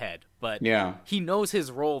the hothead, but Yeah. he knows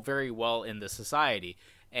his role very well in the society,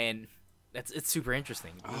 and it's super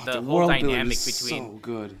interesting. the whole world building dynamic is between so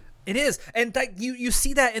good. It is, and like you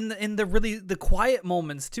see that in the really the quiet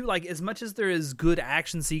moments too. Like, as much as there is good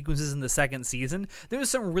action sequences in the second season,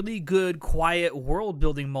 there's some really good quiet world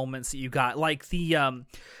building moments that you got. Like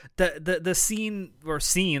the scene or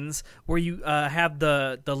scenes where you have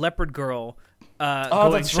the leopard girl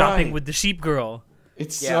going that's shopping right. with the sheep girl.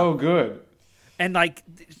 It's so good. And like,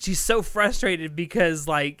 she's so frustrated because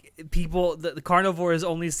like the carnivores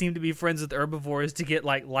only seem to be friends with herbivores to get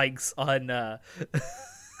like likes on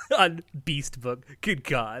on Beast Book. Good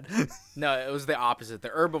God. No, it was the opposite. The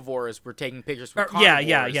herbivores were taking pictures with Yeah,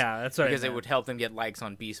 carnivores. that's what I because it meant. would help them get likes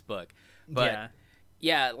on Beast Book. But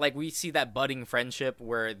yeah, like we see that budding friendship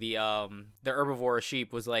where the herbivore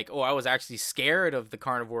sheep was like, "Oh, I was actually scared of the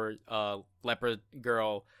carnivore leopard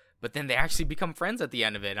girl," but then they actually become friends at the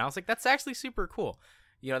end of it. And I was like, "That's actually super cool."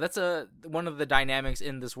 You know, that's one of the dynamics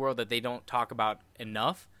in this world that they don't talk about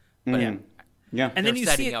enough. But Yeah. And then you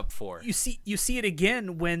setting see it, up for. you see it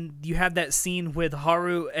again when you have that scene with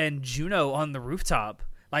Haru and Juno on the rooftop.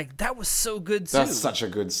 Like, that was so good too. That's such a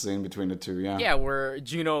good scene between the two, yeah. Yeah, where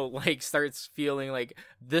Juno like starts feeling like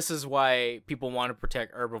this is why people want to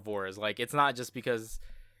protect herbivores. Like, it's not just because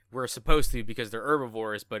we're supposed to, because they're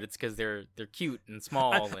herbivores, but it's because they're cute and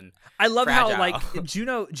small and I love fragile. how like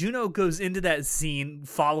Juno goes into that scene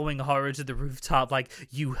following Haru to the rooftop like,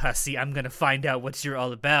 "You hussy, I'm gonna find out what you're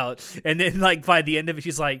all about." And then like by the end of it,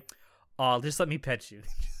 she's like, "Oh, just let me pet you."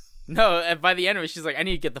 No, and by the end of it, she's like, I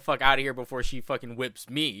need to get the fuck out of here before she fucking whips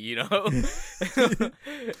me, you know?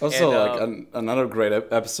 Also, And, another great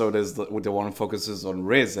episode is the one that focuses on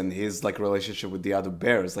Riz and his like relationship with the other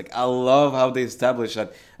bears. Like, I love how they establish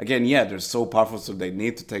that. Again, yeah, they're so powerful, so they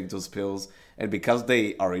need to take those pills, and because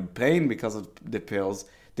they are in pain because of the pills,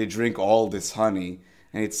 they drink all this honey,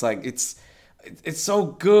 and it's like it's so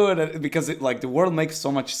good because it like the world makes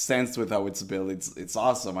so much sense with how it's built. It's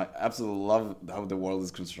awesome. I absolutely love how the world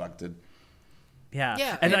is constructed. Yeah,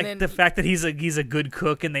 Yeah, and and like then the fact that he's a good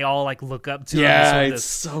cook and they all like look up to Yeah, him as sort of it's this,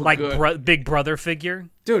 so like good. big brother figure.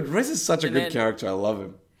 Dude, Riz is such a And good then- character. I love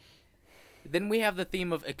him. Then we have the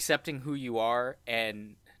theme of accepting who you are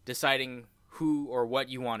and deciding who or what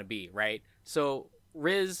you want to be, right? So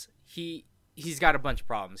Riz, he's got a bunch of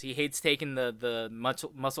problems. He hates taking the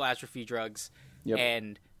muscle atrophy drugs, Yep.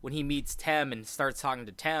 and when he meets Tem and starts talking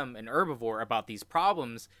to Tem, an herbivore, about these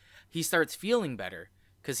problems, he starts feeling better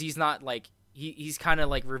because he's not like he's kind of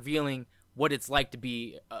like revealing what it's like to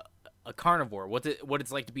be a carnivore, what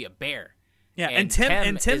it's like to be a bear. Yeah, And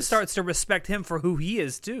and Tim is- starts to respect him for who he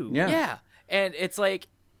is too. Yeah. Yeah, and it's like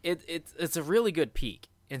it's a really good peek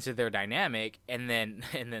into their dynamic, and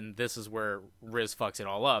then this is where Riz fucks it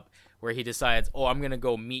all up, where he decides, oh, I'm gonna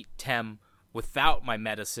go meet Tem without my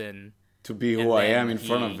medicine. To be And who I then am in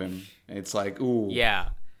front of he- him. It's like, ooh. Yeah,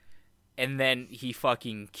 and then he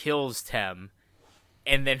fucking kills Tem,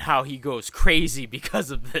 and then how he goes crazy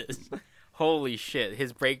because of this. Holy shit!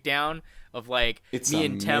 His breakdown of like It's me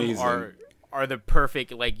and Tem amazing. are the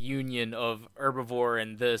perfect like union of herbivore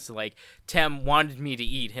and this, like Tem wanted me to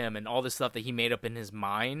eat him and all this stuff that he made up in his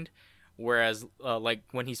mind, whereas like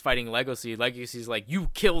when he's fighting Legacy's like, you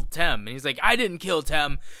killed Tem, and he's like, I didn't kill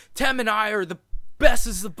Tem and I are the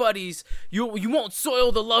bestest of buddies, you won't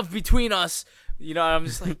soil the love between us, you know. I'm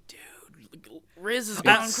just like, dude, Riz is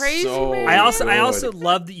gone It's crazy, so man. I also good.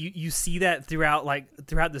 love that you see that throughout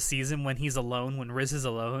the season when he's alone, when Riz is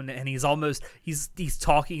alone, and he's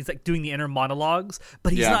talking, he's like doing the inner monologues,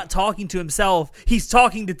 but he's Yeah. not talking to himself. He's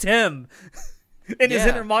talking to Tim in his Yeah.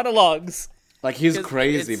 inner monologues. Like he's 'Cause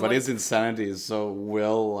crazy, it's but like- his insanity is so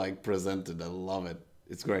well like presented. I love it.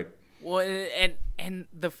 It's great. Well, and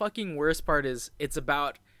the fucking worst part is it's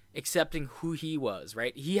about accepting who he was,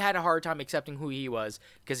 right? He had a hard time accepting who he was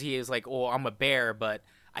because he is like, oh, I'm a bear, but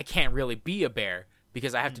I can't really be a bear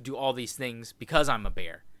because I have to do all these things because I'm a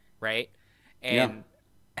bear, right? And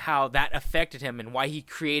how that affected him and why he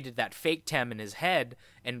created that fake Tem in his head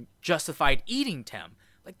and justified eating Tem.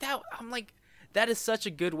 Like that, I'm like, that is such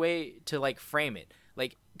a good way to like frame it.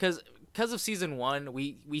 Like, because of season 1,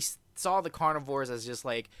 we saw the carnivores as just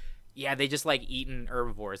like, yeah, they just like eating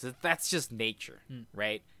herbivores. That's just nature,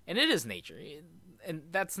 right? And it is nature. And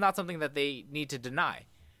that's not something that they need to deny.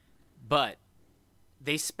 But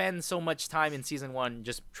they spend so much time in season 1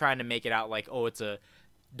 just trying to make it out like, oh, it's a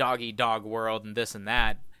dog-eat-dog world and this and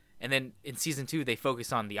that. And then in season 2, they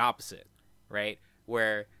focus on the opposite, right?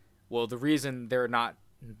 Where, well, the reason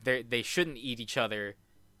they shouldn't eat each other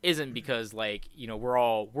isn't because, like, you know, we're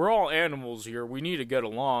all animals here, we need to get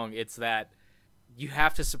along. It's that you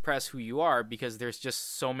have to suppress who you are because there's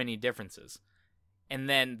just so many differences. And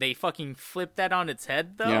then they fucking flip that on its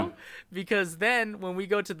head, though, Yeah. because then when we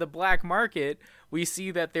go to the black market, we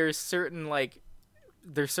see that there's certain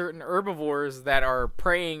herbivores that are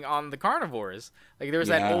preying on the carnivores. Like there's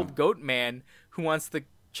that Yeah. old goat man who wants to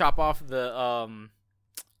chop off the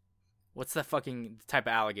what's that fucking type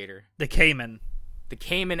of alligator? The Cayman. The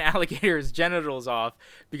Cayman alligator's genitals off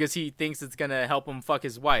because he thinks it's gonna help him fuck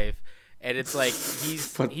his wife, and it's like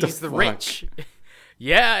he's What the the fuck? rich.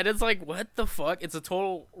 Yeah, and it's like, what the fuck? It's a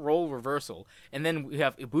total role reversal. And then we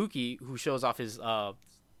have Ibuki, who shows off his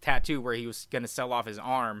tattoo where he was gonna sell off his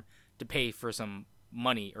arm to pay for some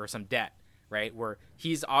money or some debt, right? Where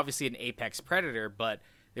he's obviously an apex predator, but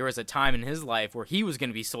there was a time in his life where he was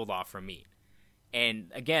gonna be sold off for meat.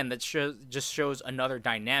 And again, that just shows another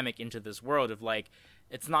dynamic into this world of like,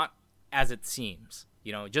 it's not as it seems.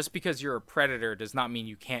 You know, just because you're a predator does not mean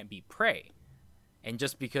you can't be prey. And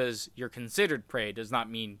just because you're considered prey does not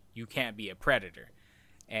mean you can't be a predator.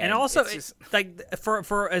 And also, it's just- like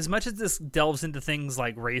for as much as this delves into things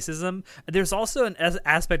like racism, there's also an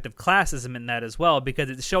aspect of classism in that as well, because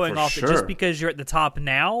it's showing For off that just sure. because you're at the top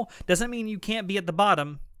now doesn't mean you can't be at the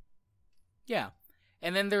bottom. yeah.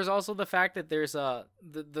 And then there's also the fact that there's the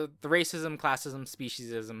racism, classism,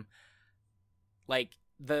 speciesism. Like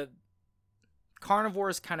the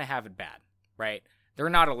carnivores kind of have it bad, right? They're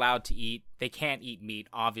not allowed to eat. They can't eat meat,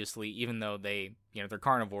 obviously, even though they're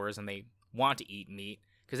carnivores and they want to eat meat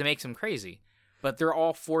because it makes them crazy. But they're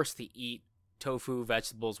all forced to eat tofu,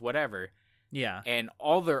 vegetables, whatever. Yeah. And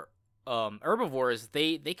all the herbivores,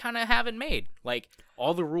 they kind of have it made. Like,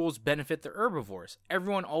 all the rules benefit the herbivores.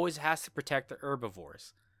 Everyone always has to protect the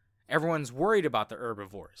herbivores. Everyone's worried about the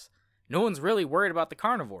herbivores. No one's really worried about the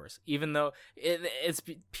carnivores, even though it's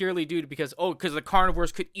purely due to because the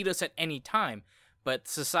carnivores could eat us at any time. But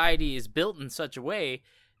society is built in such a way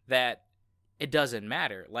that it doesn't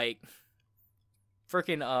matter. Like,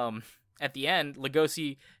 freaking at the end,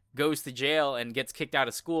 Legoshi goes to jail and gets kicked out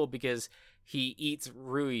of school because he eats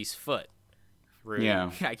Rui's foot. Rui.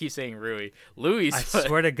 Yeah. I keep saying Rui. Louis' I foot.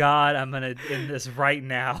 swear to God, I'm gonna end this right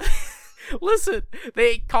now. Listen,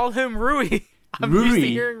 they call him Rui. I'm Rui. used to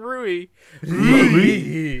hearing Rui.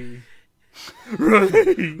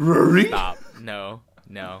 Rory. Stop. No.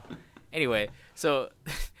 Anyway, so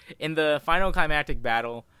in the final climactic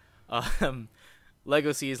battle,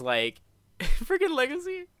 Legacy is like, freaking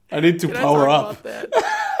Legacy. I need to Can power I talk up. about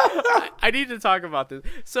that? I need to talk about this.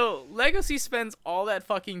 So Legacy spends all that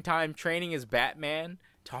fucking time training as Batman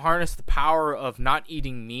to harness the power of not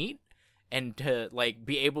eating meat and to like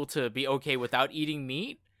be able to be okay without eating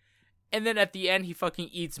meat. And then at the end, he fucking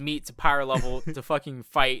eats meat to power level to fucking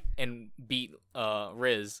fight and beat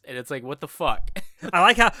Riz. And it's like, what the fuck? I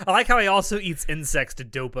like how he also eats insects to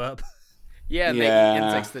dope up. Yeah, they Yeah. eat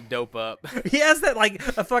insects to dope up. He has that like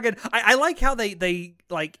a fucking. I like how they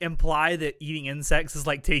like imply that eating insects is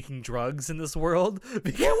like taking drugs in this world.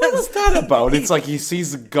 Because What was that about? It's like he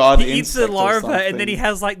sees God he eats the insect or larva and then he something.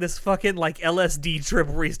 has like this fucking like LSD trip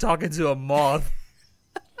where he's talking to a moth.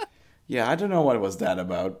 Yeah, I don't know what was that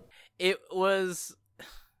about. It was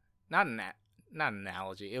not an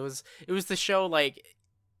analogy. It was to show like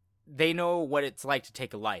they know what it's like to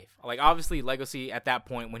take a life. Like obviously Legacy at that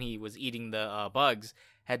point when he was eating the bugs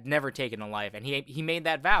had never taken a life, and he made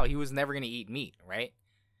that vow he was never going to eat meat, right?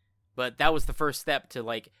 But that was the first step to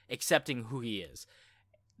like accepting who he is.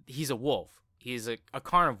 He's a wolf. He's a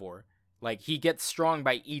carnivore. Like he gets strong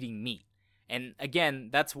by eating meat. And again,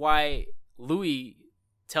 that's why Louis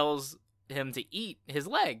tells him to eat his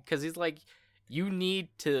leg, because he's like, you need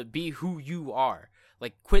to be who you are.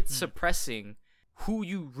 Like quit suppressing who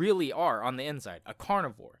you really are on the inside, a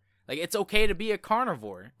carnivore. Like it's okay to be a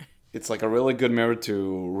carnivore. It's like a really good mirror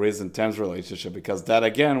to Riz and Tem's relationship, because that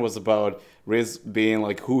again was about Riz being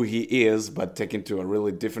like who he is, but taken to a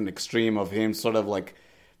really different extreme of him sort of like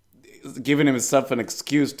giving himself an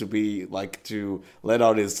excuse to be like to let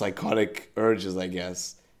out his psychotic urges, I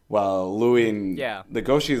guess. While Louis and Yeah.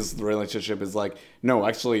 Legoshi's relationship is like, no,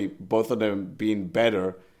 actually both of them being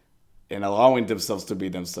better and allowing themselves to be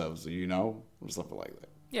themselves, you know? Or something like that.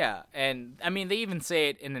 Yeah, and I mean they even say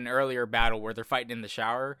it in an earlier battle where they're fighting in the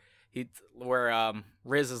shower. Where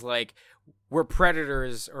Riz is like, we're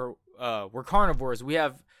predators or we're carnivores. We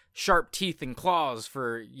have sharp teeth and claws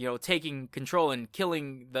for, you know, taking control and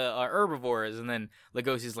killing the herbivores. And then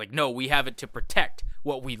Legosi's like, no, we have it to protect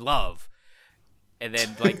what we love. And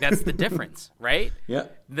then like that's the difference, right? Yeah.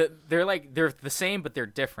 They're the same, but they're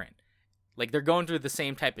different. Like they're going through the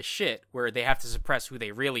same type of shit where they have to suppress who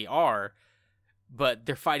they really are, but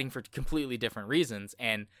they're fighting for completely different reasons.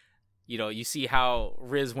 And you know, you see how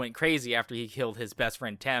Riz went crazy after he killed his best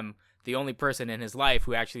friend Tem, the only person in his life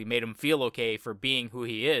who actually made him feel okay for being who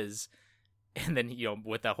he is. And then, you know,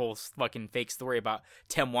 with that whole fucking fake story about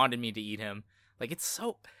Tem wanted me to eat him. Like, it's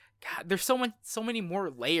so... God, there's so many more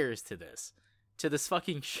layers to this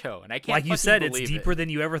fucking show. And I can't Like you fucking said, it's believe deeper it. than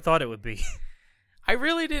you ever thought it would be. I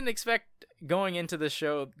really didn't expect going into the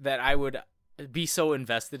show that I would be so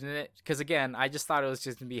invested in it. Because, again, I just thought it was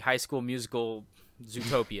just going to be High School Musical...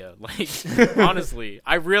 Zootopia. Like, honestly,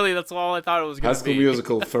 that's all I thought it was High going to School be.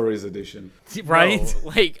 Musical Furries Edition. Right? No,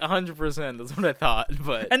 like 100%. That's what I thought.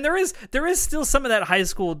 But And there is still some of that high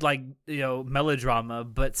school like, you know, melodrama,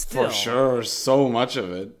 but still. For sure, so much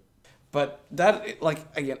of it. But that, like,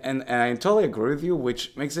 again, and I totally agree with you,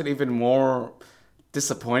 which makes it even more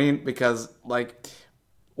disappointing because, like,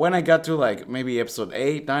 when I got to, like, maybe episode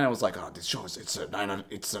 8, 9, I was like, oh, this show it's a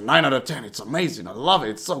 9 out of 10. It's amazing. I love it.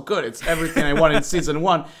 It's so good. It's everything I wanted in season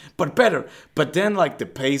 1, but better. But then, like, the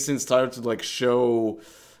pacing started to, like, show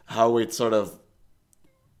how it sort of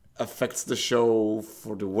affects the show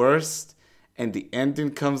for the worst, and the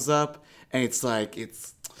ending comes up, and it's like,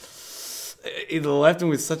 it left me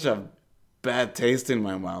with such a bad taste in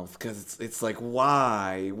my mouth because it's like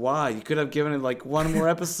why you could have given it like one more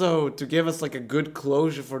episode to give us like a good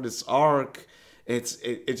closure for this arc.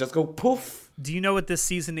 It just go poof. Do you know what this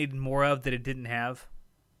season needed more of that it didn't have?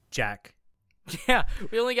 Jack. yeah,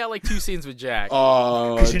 we only got like 2 scenes with Jack.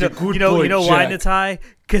 Oh, You know why, Natai?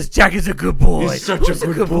 Because Jack is a good boy. He's such Who's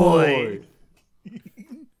a good boy.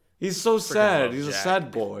 He's so sad. love He's a Jack.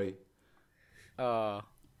 sad boy.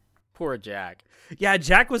 Poor Jack. Yeah,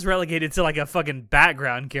 Jack was relegated to like a fucking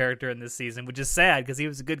background character in this season, which is sad because he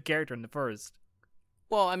was a good character in the first.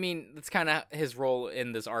 Well, I mean, that's kind of his role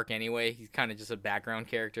in this arc anyway. He's kind of just a background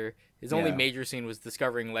character. His only Yeah. major scene was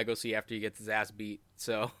discovering Legacy after he gets his ass beat.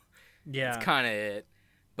 So Yeah. that's kind of it.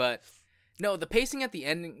 But no, the pacing at the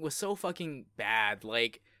ending was so fucking bad.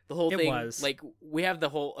 Like The whole It thing, was. like, we have the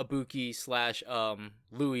whole Ibuki slash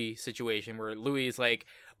Louis situation where Louis is like,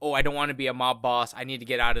 oh, I don't want to be a mob boss. I need to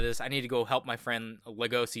get out of this. I need to go help my friend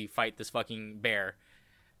Legoshi fight this fucking bear.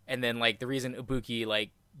 And then, like, the reason Ibuki, like,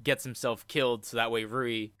 gets himself killed so that way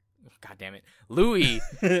God damn it, Louis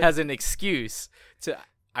has an excuse to...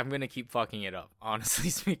 I'm going to keep fucking it up, honestly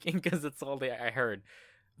speaking, because that's all I heard.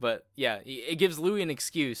 But, yeah, it gives Louis an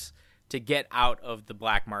excuse to get out of the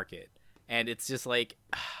black market. And it's just like...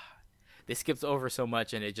 They skipped over so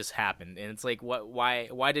much and it just happened. And it's like, what?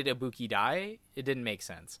 Why did Ibuki die? It didn't make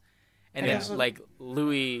sense. And then, like,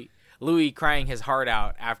 Louis crying his heart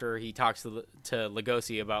out after he talks to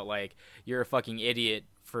Legoshi about, like, you're a fucking idiot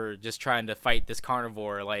for just trying to fight this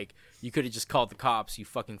carnivore. Like, you could have just called the cops, you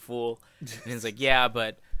fucking fool. And it's like, yeah,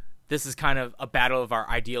 but this is kind of a battle of our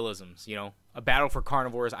idealisms, you know? A battle for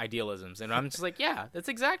carnivores' idealisms. And I'm just like, yeah, that's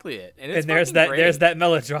exactly it. And it's there's that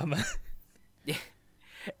melodrama. Yeah.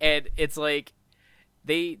 And it's like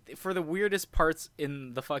they, for the weirdest parts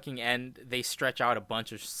in the fucking end, they stretch out a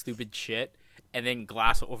bunch of stupid shit and then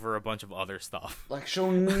gloss over a bunch of other stuff. Like,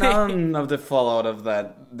 show none of the fallout of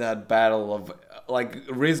that battle of, like,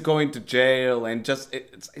 Riz going to jail and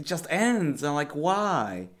it just ends. And, like,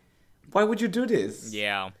 why? Why would you do this?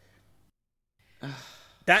 Yeah.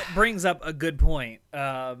 That brings up a good point,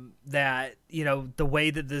 that, you know, the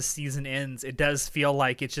way that this season ends, it does feel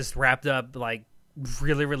like it's just wrapped up, like,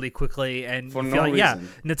 really, really quickly. And For you no feel like, yeah, reason.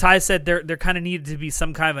 Natai said there kind of needed to be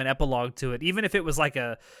some kind of an epilogue to it, even if it was like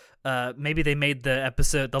maybe they made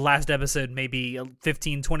the last episode maybe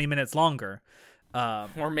 15, 20 minutes longer.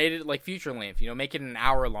 Or made it like future length, you know, make it an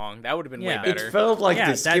hour long. That would have been way better. It felt like Yeah,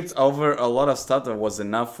 they skipped over a lot of stuff that was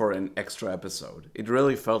enough for an extra episode. It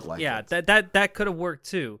really felt like it. that could have worked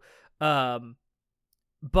too.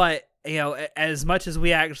 But, you know, as much as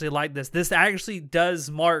we actually like this actually does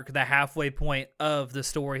mark the halfway point of the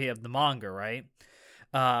story of the manga, right?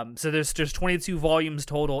 So there's 22 volumes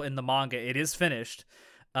total in the manga. It is finished.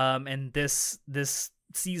 And this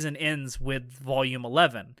season ends with volume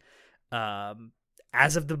 11.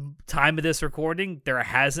 As of the time of this recording, there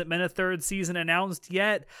hasn't been a third season announced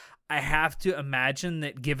yet. I have to imagine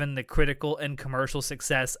that given the critical and commercial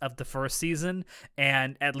success of the first season,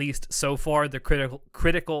 and at least so far the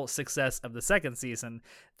critical success of the second season,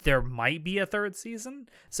 there might be a third season.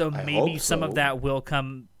 So maybe some of that will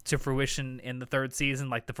come to fruition in the third season.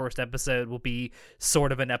 Like the first episode will be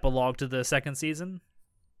sort of an epilogue to the second season.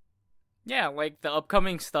 Yeah, like the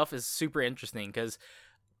upcoming stuff is super interesting because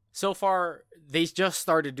so far they just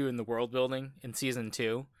started doing the world building in season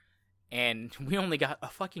 2. And we only got a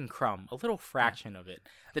fucking crumb, a little fraction of it.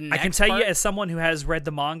 I can tell you, as someone who has read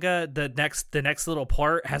the manga, the next little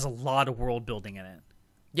part has a lot of world building in it.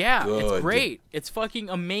 Yeah, Good. It's great. It's fucking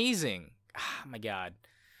amazing. Oh my god.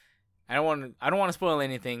 I don't want to spoil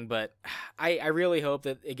anything, but I really hope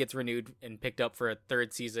that it gets renewed and picked up for a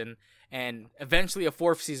third season and eventually a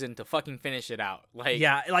fourth season to fucking finish it out. Like,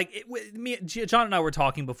 yeah, like John and I were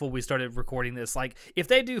talking before we started recording this. Like, if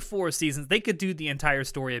they do 4 seasons, they could do the entire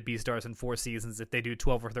story of Beastars in 4 seasons. If they do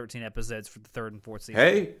 12 or 13 episodes for the third and fourth season.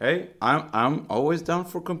 Hey, I'm always down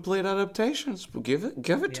for complete adaptations. Give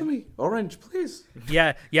it to me, Orange, please.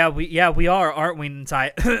 Yeah, we are, aren't we?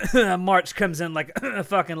 Natai? March comes in like a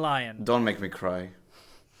fucking lion. Don't make me cry.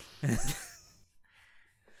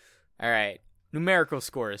 all right. Numerical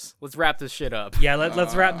scores. Let's wrap this shit up. Yeah,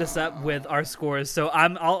 let's wrap this up with our scores. So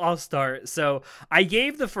I'll start. So I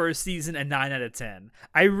gave the first season a 9 out of 10.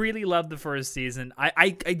 I really loved the first season.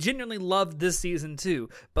 I genuinely loved this season too.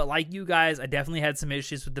 But like you guys, I definitely had some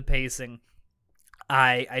issues with the pacing.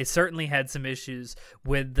 I certainly had some issues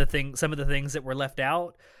with some of the things that were left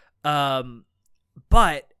out.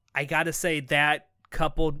 But I gotta say that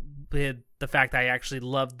coupled with the fact that I actually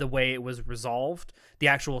loved the way it was resolved, the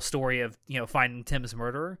actual story of, you know, finding Tim's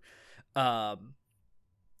murderer, and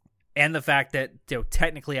the fact that, you know,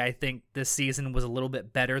 technically I think this season was a little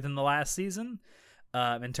bit better than the last season,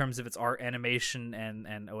 in terms of its art, animation,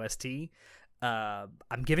 and OST.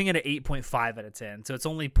 I'm giving it an 8.5 out of 10, so it's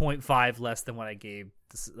only 0.5 less than what I gave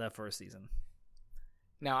the first season.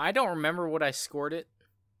 Now, I don't remember what I scored it.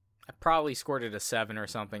 I probably scored it a 7 or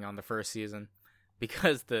something on the first season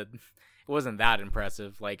because it wasn't that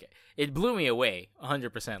impressive. Like, it blew me away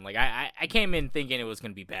 100%. Like, I came in thinking it was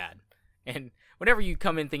going to be bad. And whenever you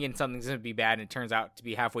come in thinking something's going to be bad and it turns out to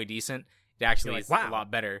be halfway decent, it actually is wow. a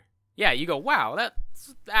lot better. Yeah, you go, wow,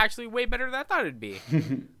 that's actually way better than I thought it'd be.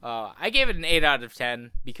 I gave it an 8 out of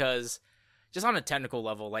 10 because just on a technical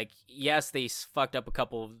level, like, yes, they fucked up a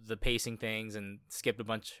couple of the pacing things and skipped a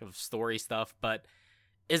bunch of story stuff, but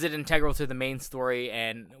is it integral to the main story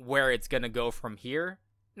and where it's going to go from here?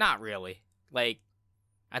 Not really. Like,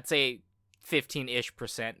 I'd say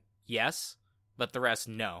 15-ish% yes, but the rest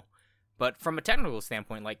no. But from a technical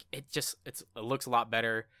standpoint, like it looks a lot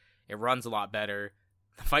better. It runs a lot better.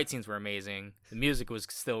 The fight scenes were amazing. The music was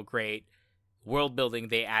still great. World building,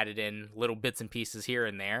 they added in little bits and pieces here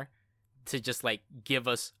and there to just like give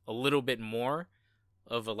us a little bit more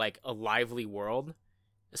of a lively world.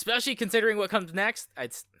 Especially considering what comes next,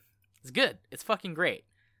 it's good. It's fucking great.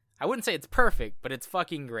 I wouldn't say it's perfect, but it's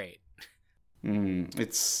fucking great.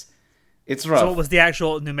 It's rough. So what was the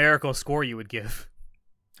actual numerical score you would give?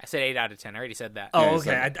 I said 8 out of 10. I already said that. Oh,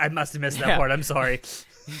 okay. I must have missed that part. I'm sorry.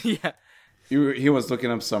 Yeah. He was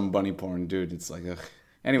looking up some bunny porn, dude. It's like, ugh.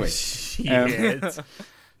 Anyway. Shit.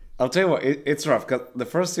 I'll tell you what, it's rough. Because the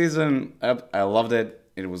first season, I loved it.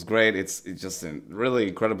 It was great. It's just a really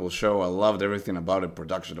incredible show. I loved everything about it.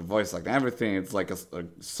 Production, the voice, like everything. It's like a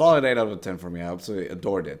solid 8 out of 10 for me. I absolutely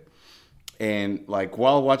adored it. And like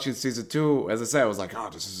while watching season 2, as I said, I was like, oh,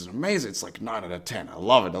 this is amazing. It's like 9 out of 10. I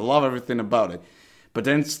love it. I love everything about it. But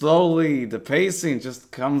then slowly the pacing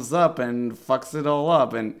just comes up and fucks it all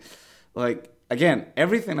up. And like, again,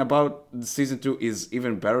 everything about season 2 is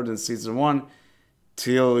even better than season 1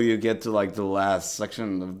 till you get to like the last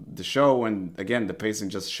section of the show. And again, the pacing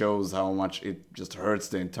just shows how much it just hurts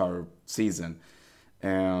the entire season.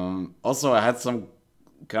 Also, I had some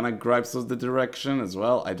kind of gripes with the direction as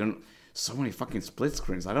well. So many fucking split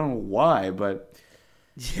screens. I don't know why, but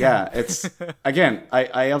yeah, it's again.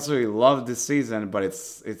 I absolutely love this season, but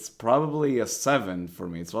it's probably a 7 for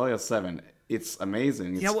me. It's probably a 7. It's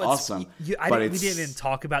amazing. It's awesome. We didn't even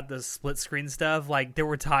talk about the split screen stuff. Like there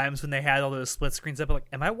were times when they had all those split screens up. Like,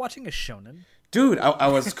 am I watching a shonen? Dude, I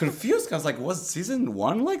was confused. I was like, was season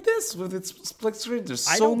 1 like this with its split screen? There's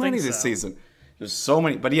so many this season. There's so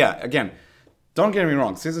many. But yeah, again, don't get me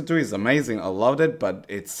wrong. Season 2 is amazing. I loved it, but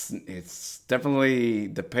it's definitely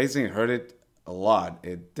the pacing hurt it a lot.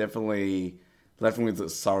 It definitely left me with a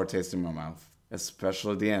sour taste in my mouth,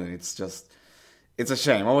 especially at the end. It's a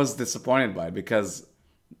shame. I was disappointed by it because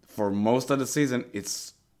for most of the season,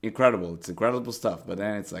 it's incredible. It's incredible stuff. But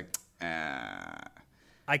then it's like,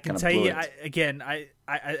 I can tell you, I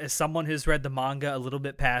as someone who's read the manga a little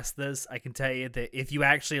bit past this, I can tell you that if you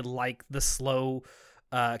actually like the slow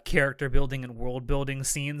character building and world building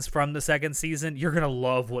scenes from the second season, you're gonna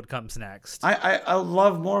love what comes next. I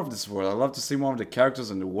love more of this world. I love to see more of the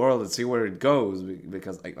characters in the world and see where it goes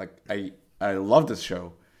because I love this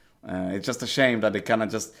show. It's just a shame that they kind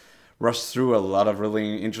of just rushed through a lot of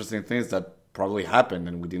really interesting things that probably happened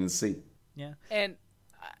and we didn't see. Yeah, and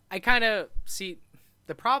I kind of see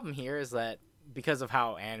the problem here is that because of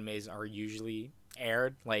how animes are usually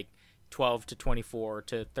aired, like 12 to 24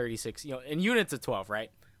 to 36, in units of 12,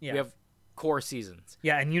 right? Yeah. We have core seasons.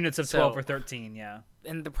 Yeah, and units of 12 or 13, yeah.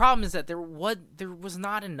 And the problem is that there was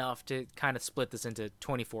not enough to kind of split this into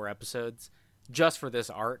 24 episodes just for this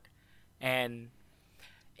arc. And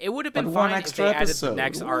it would have been fine if they added the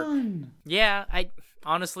next arc. Yeah, I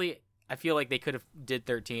feel like they could have did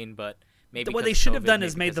 13, but maybe what they should have done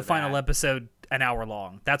is made the final episode an hour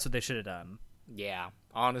long. That's what they should have done. Yeah,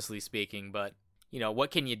 honestly speaking, but what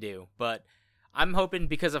can you do? But I'm hoping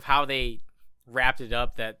because of how they wrapped it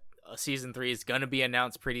up that season 3 is going to be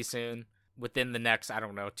announced pretty soon, within the next,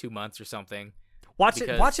 2 months or something. Watch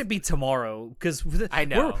it be tomorrow, because I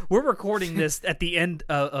know we're recording this at the end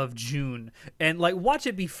of June, and like watch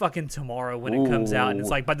it be fucking tomorrow when it comes out, and it's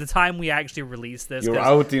like by the time we actually release this, you're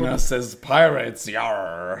outing us as pirates,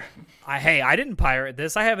 yarr. I didn't pirate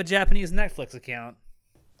this. I have a Japanese Netflix account.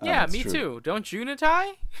 Yeah, me too. Don't you,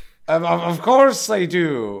 Natai? Of course I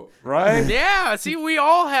do, right? Yeah, see, we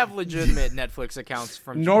all have legitimate Netflix accounts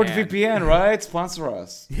from Japan. NordVPN, right? Sponsor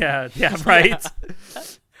us. Yeah, right.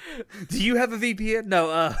 Do you have a VPN?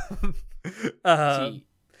 No. See,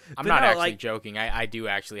 I'm not actually joking. I do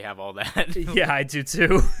actually have all that. Yeah, I do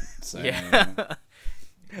too. Same. Yeah.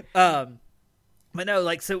 But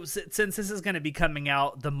no, so since this is going to be coming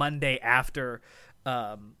out the Monday after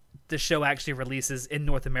the show actually releases in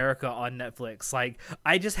North America on Netflix,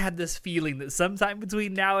 I just had this feeling that sometime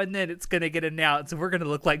between now and then it's going to get announced and we're going to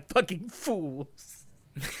look like fucking fools.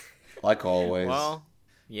 Like always. Well,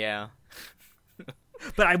 yeah.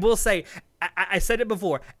 But I will say, I said it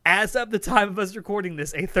before, as of the time of us recording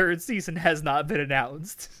this, a third season has not been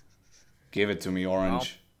announced. Give it to me,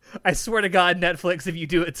 Orange. Well, I swear to God, Netflix, if you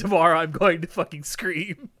do it tomorrow, I'm going to fucking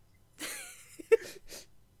scream.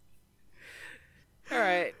 All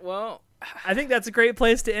right, well, I think that's a great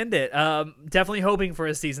place to end it. Definitely hoping for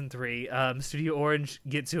a season 3. Studio Orange,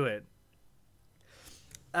 get to it.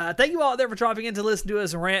 Thank you all there for dropping in to listen to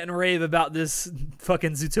us rant and rave about this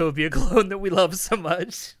fucking Zootopia clone that we love so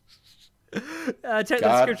much. Check the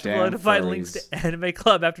God description below damn to find links furries. to Anime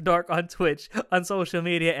Club After Dark on Twitch, on social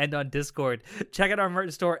media, and on Discord. Check out our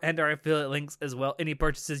merch store and our affiliate links as well. Any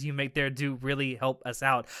purchases you make there do really help us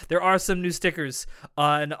out. There are some new stickers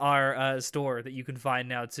on our store that you can find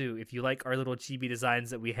now too. If you like our little chibi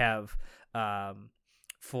designs that we have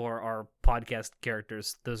for our podcast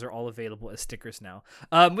characters, those are all available as stickers now.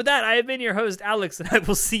 With that, I have been your host, Alex, and I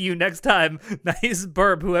will see you next time. Nice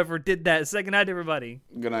burp, whoever did that. Say goodnight, everybody.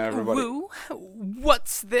 Good night, everybody. Woo,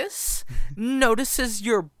 what's this? Notices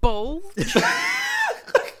your bulge?